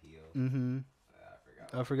bubble in the heel.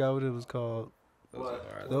 Mm-hmm. I forgot what it was called.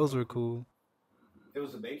 Those were cool. It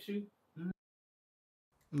was a Bape shoe?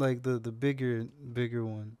 Like the bigger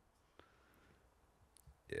one.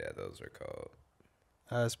 Yeah, those are called.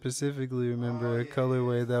 I specifically remember a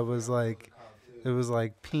colorway that was like, it was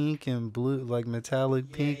like pink and blue, like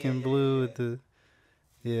metallic pink and blue with the,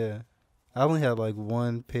 yeah. I only had like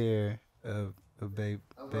one pair of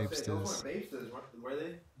Bapestas. Were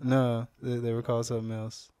they? No, they were called something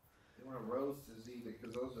else. They weren't Roadsters either,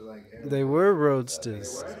 because those are like. They were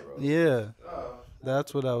Roadsters. Yeah, Oh.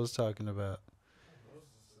 that's what I was talking about.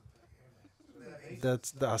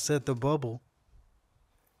 I said the bubble.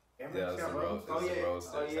 Yeah, it's the Roadsters.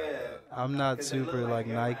 Oh yeah. I'm not super like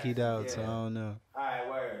Nike'd out, so I don't know. Alright,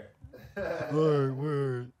 word.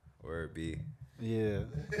 Word. Word B. Yeah.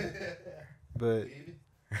 But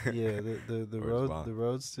yeah, the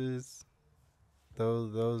Roadsters,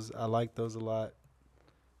 those I like those a lot.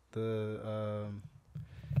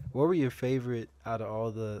 What were your favorite out of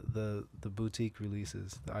all the boutique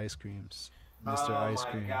releases, the ice creams, Mr. Ice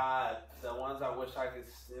Cream? Oh my God, the ones I wish I could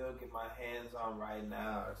still get my hands on right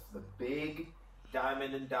now is the big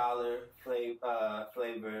diamond and dollar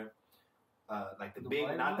flavor. Like the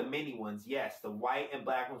big, not the mini ones. Yes, the white and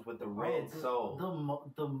black ones with the red sole.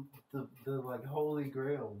 The like Holy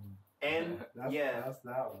Grail one. And that's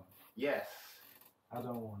that one. Yes. I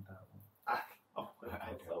don't want that one.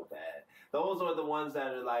 That's so bad. Those are the ones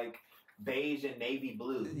that are like beige and navy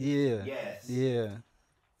blue. Yeah. Yes. Yeah.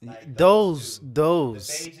 Like those The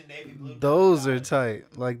beige and navy blue. those are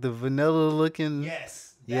tight. Like the vanilla looking.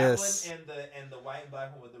 Yes. Yes. That one and the white and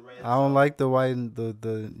black one with the red. I don't like the white and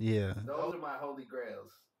the yeah. Those are my holy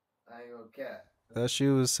grails. I ain't gonna cap. That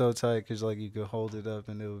shoe was so tight because like you could hold it up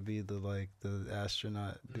and it would be the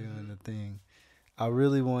astronaut doing the thing. I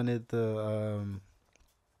really wanted the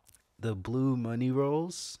blue money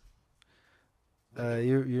rolls.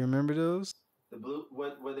 You remember those? The blue,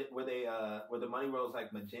 what were the money rolls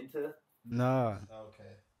like magenta? Nah,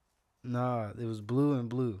 Okay. it was blue and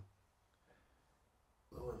blue.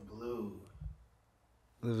 Blue and blue.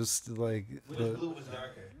 It was like Which blue was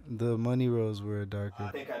darker? the money rolls were I darker.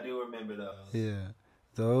 think I do remember those. Yeah,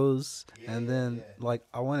 those, Yeah, and then yeah. like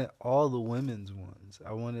I wanted all the women's ones.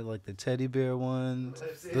 I wanted like the teddy bear ones,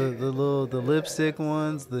 Lipstick. the lipstick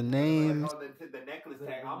ones, the names. Oh, the necklace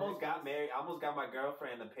tag. I almost got married. I almost got my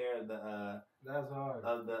girlfriend a pair of the That's hard.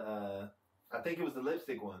 I think it was the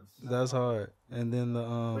lipstick ones. That's hard. And then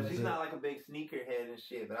But she's the, not like a big sneakerhead and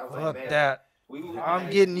shit. But I was like, fuck man, that. I'm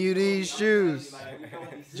getting you these I'm shoes. telling you, like, we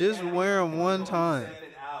gonna be Just standing- wear 'em we one gonna be time. standing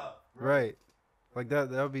out. Right. Like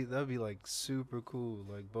that'd be like super cool.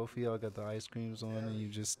 Like both of y'all got the ice creams on and you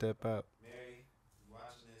just step out. Mary,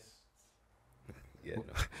 watching this.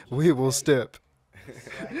 Yeah. We will step.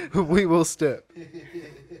 We will step.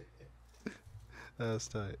 That's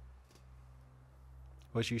tight.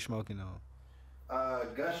 What you smoking on?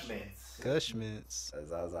 Gush mints. Gush mints.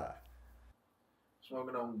 Zaza.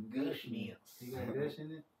 Smoking on Gush mints. You got gush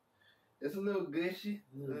in it? It's a little gushy.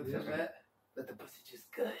 Little Little gushy. fat. Let the pussy just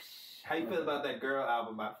gush. How you feel about that Girl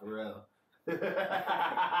album by Pharrell?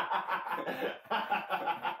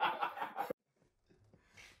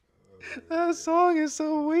 That song is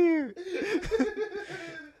so weird.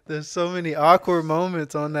 There's so many awkward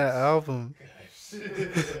moments on that album.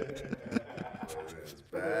 It's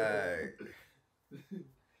back.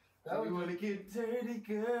 You wanna get dirty,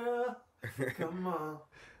 girl? Come on.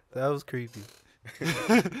 That was creepy.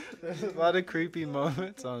 There's a lot of creepy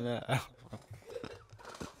moments on that album.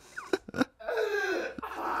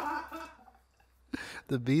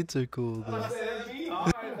 The beats are cool though. That beat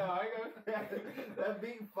hard though. That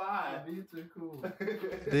beat fine. beats are cool.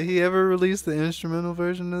 Did he ever release the instrumental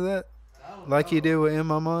version of that? Like he did with In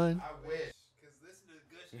My Mind? I wish. Because listen to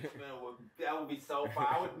Gush Man, that would be so fun.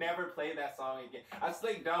 I would never play that song again. I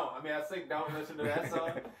slick don't. I mean, I slick don't listen to that song.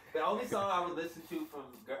 The only song I would listen to from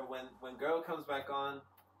when Girl comes back on,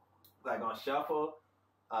 like on shuffle,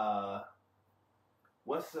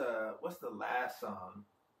 what's the last song?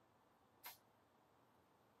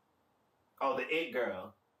 Oh, the It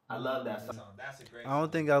Girl. I love that song. That's a great I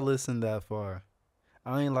don't think I listened that far.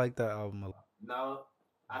 I ain't like that album a lot. No,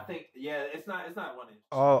 I think it's not one of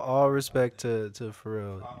All respect to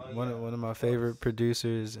Pharrell, Oh, one yeah, of my of favorite course.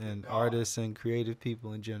 producers and God. artists and creative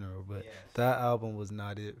people in general. But Yes. that album was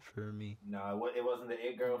not it for me. No, it wasn't the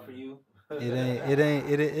It Girl for you. But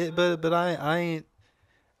I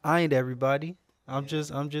ain't everybody. I'm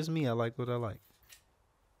just me. I like what I like.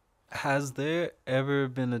 Has there ever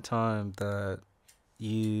been a time that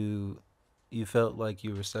you felt like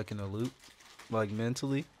you were stuck in a loop, like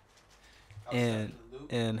mentally?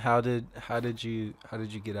 And how did you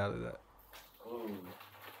get out of that? Ooh.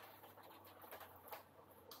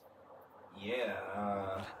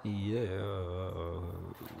 Yeah. Yeah.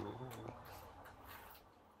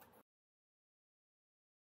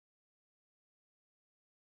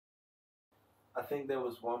 I think there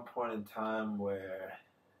was one point in time where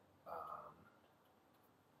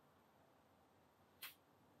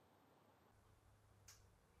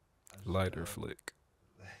Lighter flick.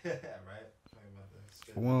 Right.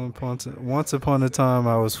 Once upon a time,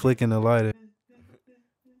 I was flicking a lighter.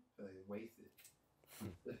 wasted.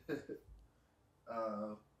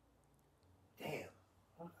 Damn.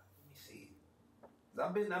 Let me see.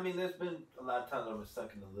 There's been a lot of times I was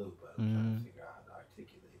stuck in the loop, but I'm trying to figure out how to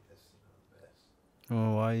articulate this best.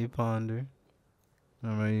 Well, why you ponder?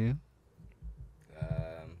 How about you?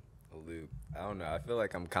 A loop. I don't know. I feel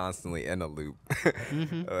like I'm constantly in a loop.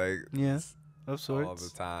 Like, Yeah, of sorts. all the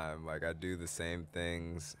time. Like, I do the same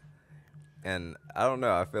things. And I don't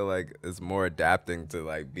know. I feel like it's more adapting to,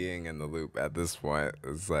 like, being in the loop at this point.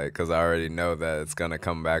 It's like, because I already know that it's going to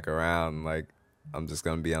come back around. Like, I'm just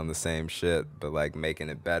going to be on the same shit, but, like, making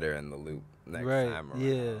it better in the loop next time around.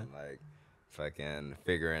 Yeah. Like, fucking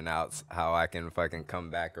figuring out how I can fucking come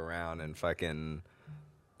back around and fucking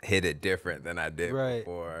hit it different than I did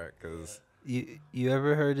before. Cause you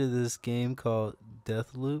ever heard of this game called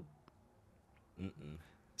Death Loop? mm-mm.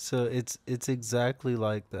 So it's exactly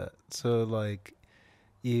like that. So like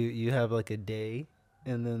you have like a day,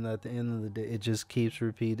 and then at the end of the day it just keeps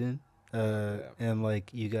repeating. And like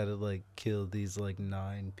you gotta like kill these like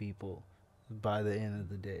 9 people by the end of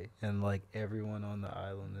the day, and like everyone on the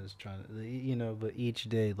island is trying to, but each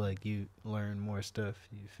day like you learn more stuff,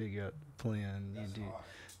 you figure out the plan, That's you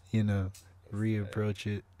do hard. reapproach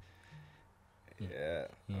it. Yeah.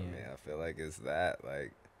 I mean, I feel like it's that.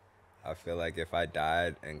 Like, I feel like if I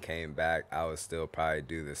died and came back, I would still probably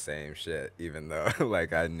do the same shit, even though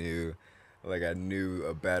like I knew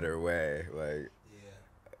a better way. Like,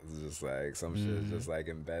 it's just like some shit just like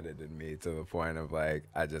embedded in me to the point of like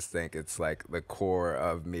I just think it's like the core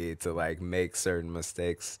of me to like make certain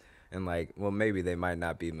mistakes and like, well, maybe they might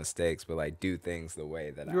not be mistakes, but like do things the way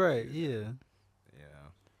that I do. Yeah.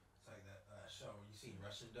 It's like that show where you seen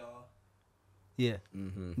Russian Doll. Yeah.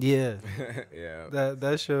 Mm-hmm. Yeah. Yeah.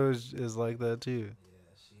 That show is like that too.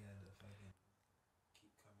 Yeah, she had to fucking keep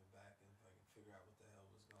coming back and fucking figure out what the hell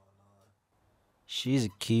was going on. She's a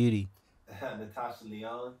cutie. Natasha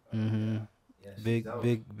Lyonne. Mm-hmm. Yeah,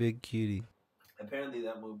 big cutie. Apparently,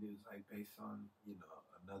 that movie was like based on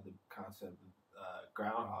another concept,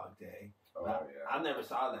 Groundhog Day. Oh, But yeah. I never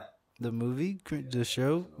saw that. The movie, the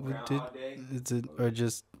show, Groundhog Day. it's or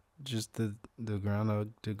just the groundhog,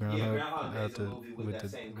 Yeah, Groundhog Day is a movie with that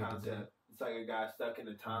same with the day. concept. It's like a guy stuck in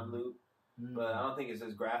a time loop, but I don't think it's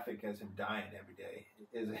as graphic as him dying every day.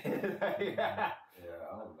 Is it? Yeah,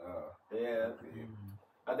 I don't know. Yeah.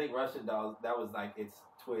 I think Russian Dolls, that was like its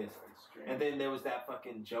twist. And then there was that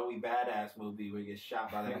fucking Joey Badass movie where he gets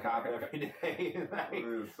shot by that cop every day. Like, It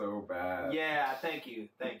was so bad. yeah, thank you.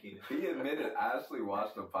 He admitted, I actually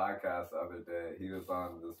watched a podcast the other day. He was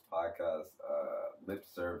on this podcast, Lip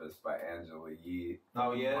Service by Angela Yee.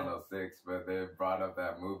 Oh, yeah? 106, but they brought up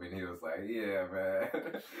that movie and he was like, yeah, man.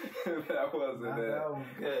 That wasn't it.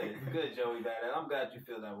 Good, Joey Badass. I'm glad you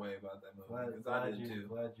feel that way about that movie. Because I did too.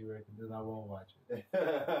 Glad you recommend. I won't watch it.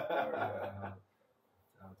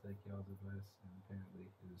 I'll take y'all's advice, and apparently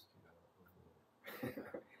his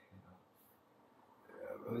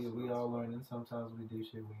we all learning. Sometimes we do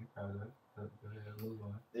shit we ain't proud of. But go ahead, move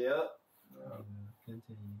on. Yep.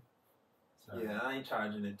 Continue. Sorry. Yeah, I ain't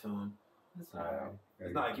charging it to him. It's alright.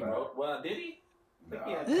 It's not like he wrote. Well, did he?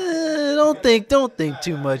 No. Don't think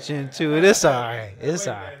too much into it. It's alright. It's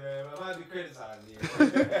alright. I might be criticizing you.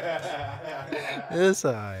 It's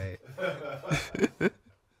alright.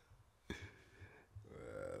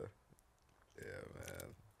 Yeah, man.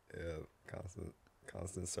 Yeah,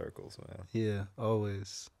 constant circles, man. Yeah,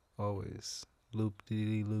 always.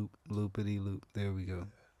 Loop-de-dee-loop, loopity-loop. There we go.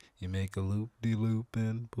 You make a loop-de-loop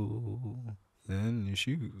and pull, then your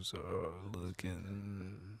shoes are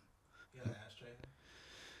looking. You got an ashtray?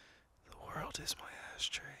 The world is my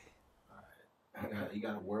ashtray. You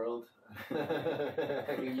got a world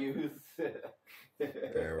I can use.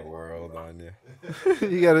 Fair world on you.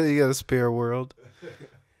 you got a spare world.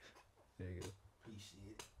 There you go.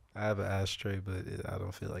 Appreciate it. I have an ashtray, but I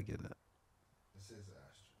don't feel like getting it. This is an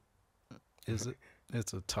ashtray. Is it?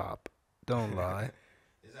 It's a top. Don't lie.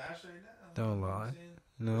 Is ashtray now? Don't lie.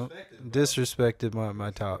 No. Respect it, bro. Disrespected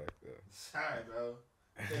my top. Sorry, bro.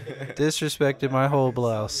 Disrespected my whole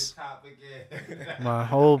blouse. Top again. My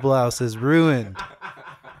whole blouse is ruined.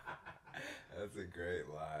 That's a great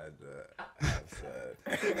line to have said.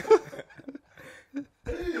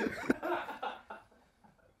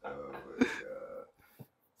 Oh my god.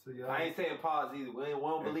 So I ain't saying pause either. We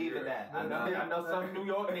won't believe in that. I know some New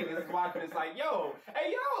York niggas is watching. It's like, yo,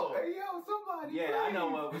 hey yo, somebody. Yeah, please. I know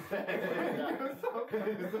what we're saying.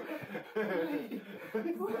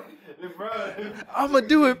 Bro, I'ma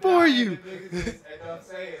do it for you. Don't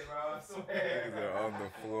say it, bro. I swear. Niggas are on the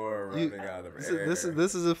floor running out of air.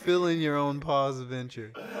 This is a fill in your own pause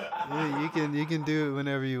adventure. You can do it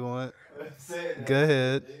whenever you want. Go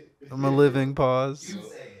ahead. I'm a living pause. You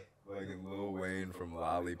say it. Like Lil Wayne from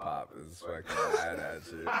Lollipop is fucking mad at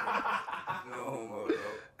you. No homo, no.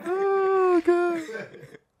 Oh god.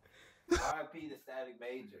 R.I.P. the Static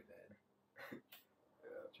Major, man.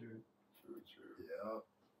 Yeah, true. Yep.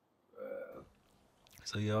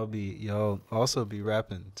 So y'all also be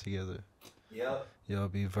rapping together. Yep. Y'all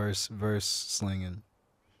be verse slinging.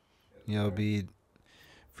 Y'all be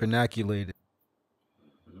vernaculated.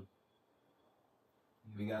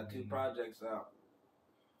 We got 2 projects out.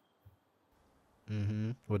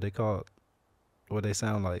 What they call it? What they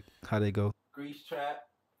sound like? How they go? Grease Trap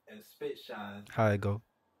and Spit Shine. How it go?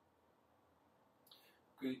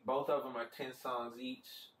 Both of them are 10 songs each,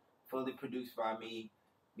 fully produced by me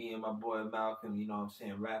and my boy Malcolm, you know what I'm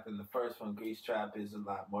saying, rapping. The first one, Grease Trap, is a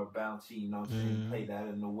lot more bouncy, you know what I'm saying? You play that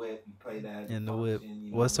in the whip, you play that in the function, whip.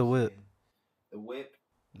 You know What's a whip? saying? The whip.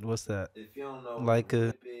 What's that? If you don't know Like what the a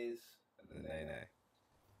whip is. The nay-nay.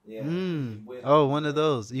 Yeah. Whip. Oh, one of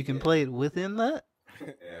those. You can play it within that?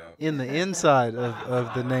 Yeah. In the inside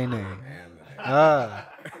of the nay-nay. And the nay-nay. Ah.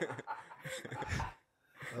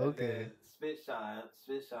 And Okay. then Spit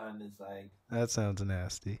Shine is like, That sounds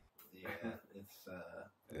nasty. yeah, it's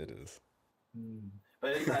It is.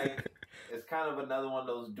 but it's like, it's kind of another one of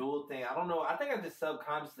those dual things. I don't know. I think I just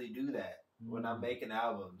subconsciously do that when I'm making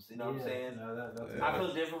albums. You know what I'm saying? I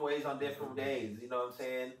feel different ways on different days. You know what I'm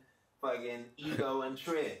saying? Fucking Ego and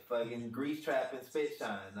Trip. Fucking Grease Trap and Spit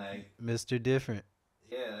Shine. Like, Mr. Different.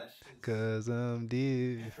 yeah, that shit's... 'Cause I'm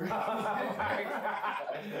different. Oh my god.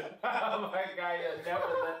 Oh my god, you'll never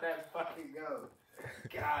let that fucking go.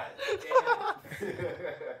 God damn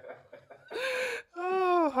it.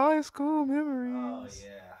 Oh, high school Oh memories.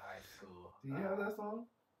 yeah, high school. Do you have that song?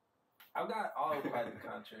 I've got all of Quite the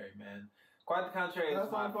Contrary, man. Quite the Contrary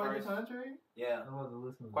is my first. Contrary? Yeah. I wasn't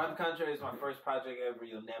listening. Quite the Contrary is my first project ever.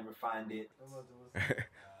 You'll never find it.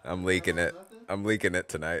 I'm leaking it. I'm leaking it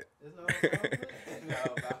tonight.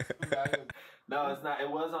 No, it's not. It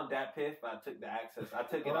was on Dat Piff, but I took the access. I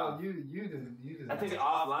took it off. You didn't. I took it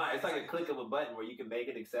offline. It's like a click of a button where you can make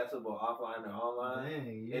it accessible offline or online.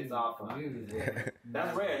 Dang, It's offline.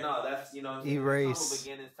 That's rare. No, that's, you know, Erase. humble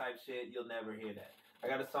beginnings type shit. You'll never hear that. I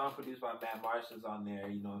got a song produced by Matt Marshall's on there.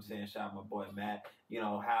 You know what I'm saying? Shout out my boy Matt. You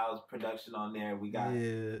know, Hal's production on there. We got.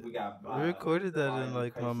 We recorded that in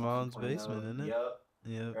like my mom's basement, isn't it? Yep.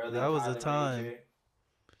 Yeah. Early That was a Tyler time Major.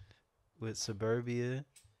 with Suburbia.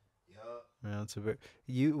 Yup. Around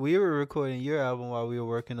we were recording your album while we were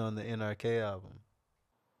working on the NRK album.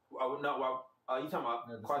 Oh, no, you talking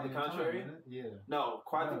about Quite the Contrary? Yeah. No,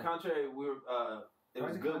 Quite the Contrary. We were. It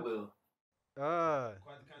was Goodwill. Ah.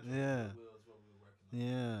 Quite the Contrary. Yeah. Goodwill is what we were working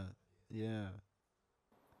on. Yeah.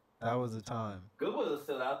 That was the time. Goodwill is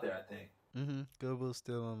still out there, I think. Goodwill's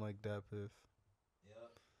still on like that piff.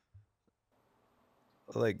 Yup.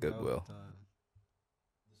 I like That was Goodwill. the time.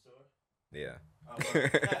 The store? Yeah. Oh,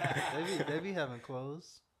 They be having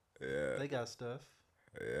clothes. Yeah. They got stuff.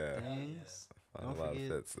 Yeah. Things. Found a lot of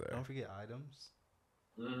fits there. Don't forget items.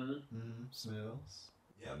 Smells.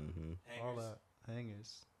 Yep. All Hangers. that.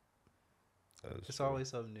 Hangers. That It's true. always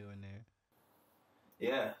something new in there.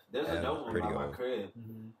 Yeah, there's Yeah, a dope one pretty by my old. crib.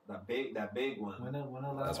 That big one.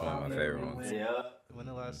 That's one of my favorite ones. Yeah. When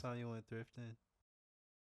the last time you went thrifting?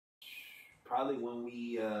 Probably when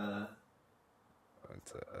we Went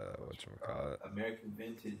to whatchamacallit? American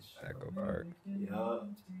Vintage. Echo Park. Yup.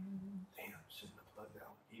 Damn, shouldn't have plugged that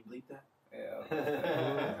one. Can you bleep that?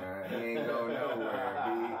 Yeah. He ain't going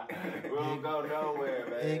nowhere, B. We don't go nowhere,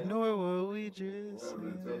 man. Ignore what we just That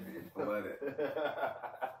was said. just flooded.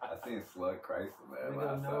 I seen Slug Chrysler there We go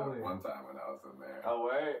last nowhere. time. One time when I was in there. Oh,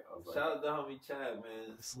 word? I was like, Shout out to homie Chad,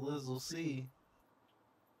 man. Slizzle C.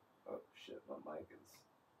 oh shit, my mic is.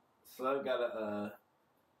 Slug got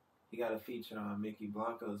he got a feature on Mickey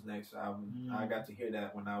Blanco's next album. I got to hear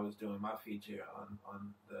that when I was doing my feature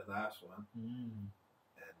on the last one. And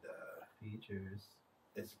Features.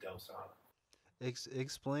 it's a dope song.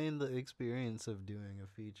 Explain the experience of doing a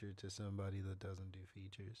feature to somebody that doesn't do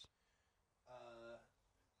features.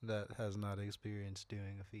 That has not experienced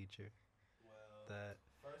doing a feature. That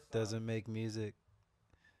doesn't make music.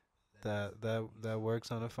 That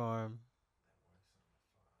works on a farm.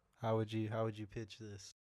 How would you pitch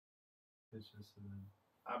this? It's just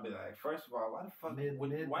I'll be like, first of all, why the fuck?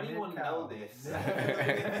 Mid- why do you want to know mid-cow. this,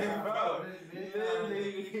 Mid- bro? mid-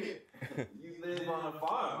 Literally, you live on a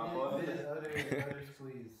farm, boy. Other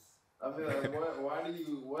squeeze. I mean, like, why do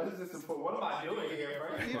you? What is this important? What am I doing here,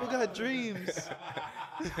 bro? People got dreams.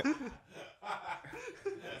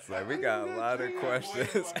 It's like we got a lot of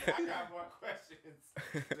questions. I got more questions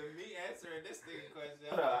than me answering this thing question.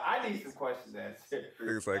 Hold on, I need some questions answered.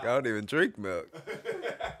 It's like I don't even drink milk.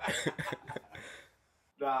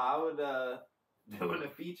 Nah, I would doing a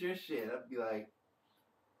feature shit. I'd be like,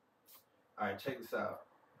 all right, check this out.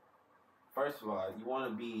 First of all, you want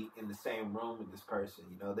to be in the same room with this person.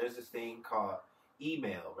 You know, there's this thing called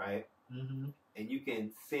email, right? Mm-hmm. And you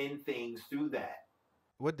can send things through that.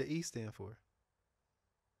 What the E stand for?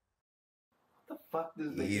 What the fuck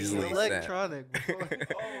does the Easily email- sent. Electronic. Bro.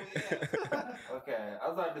 Oh yeah. Okay, I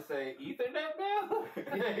was about to say Ethernet mail.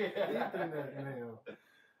 Ethernet mail.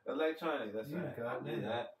 Electronic. That's You right. got I did it.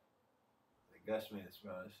 that. The Gushman's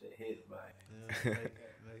bro, that shit hit, man.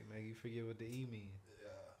 Yeah, make you forget what the E means.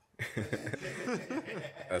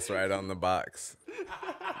 That's right on the box.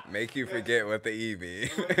 Make you forget what the E mean.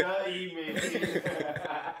 The email.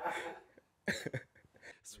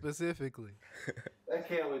 Specifically. I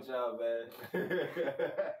can't with y'all, man.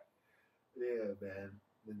 Yeah, man.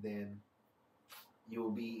 And then you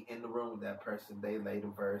will be in the room with that person. They lay the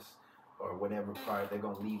verse or whatever part. They're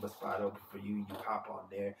going to leave a spot open for you. You hop on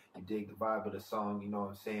there. You dig the vibe of the song. You know what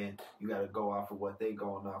I'm saying? You got to go off of what they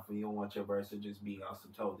going off of. You don't want your verse to just be on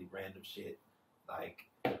some totally random shit. Like,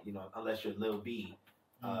 you know, unless you're Lil B.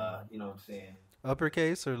 You know what I'm saying?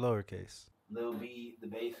 Uppercase or lowercase? Lil B, the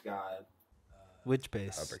bass guy. Which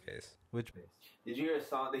bass? Uppercase. Which bass? Did you hear a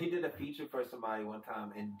song? He did a feature for somebody one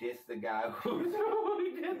time and dissed the guy who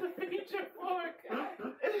he did the feature for.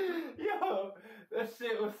 Yo, that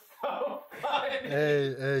shit was so funny.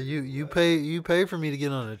 Hey, you pay for me to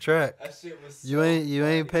get on the track. That shit was You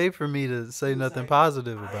ain't pay for me to say nothing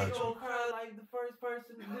positive I about ain't you. gonna cry like the first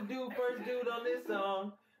dude on this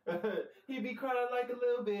song. He be crying like a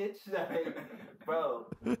little bitch. Like, bro,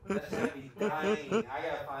 that shit be dying. I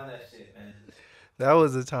gotta find that shit, man. That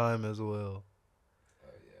was a time as well. Oh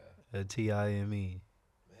yeah, A TIME. man.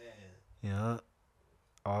 Yeah.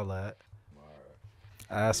 All that.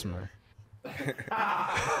 Mara. Asthma.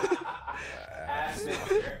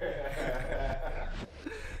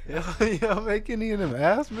 Y'all make any of them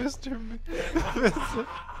Ass Mister?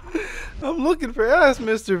 I'm looking for Ass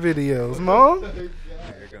Mister videos, Mom. You're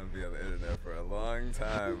gonna be on the internet for a long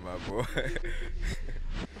time, my boy.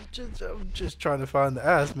 I'm just trying to find the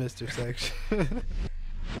Ass Mister section.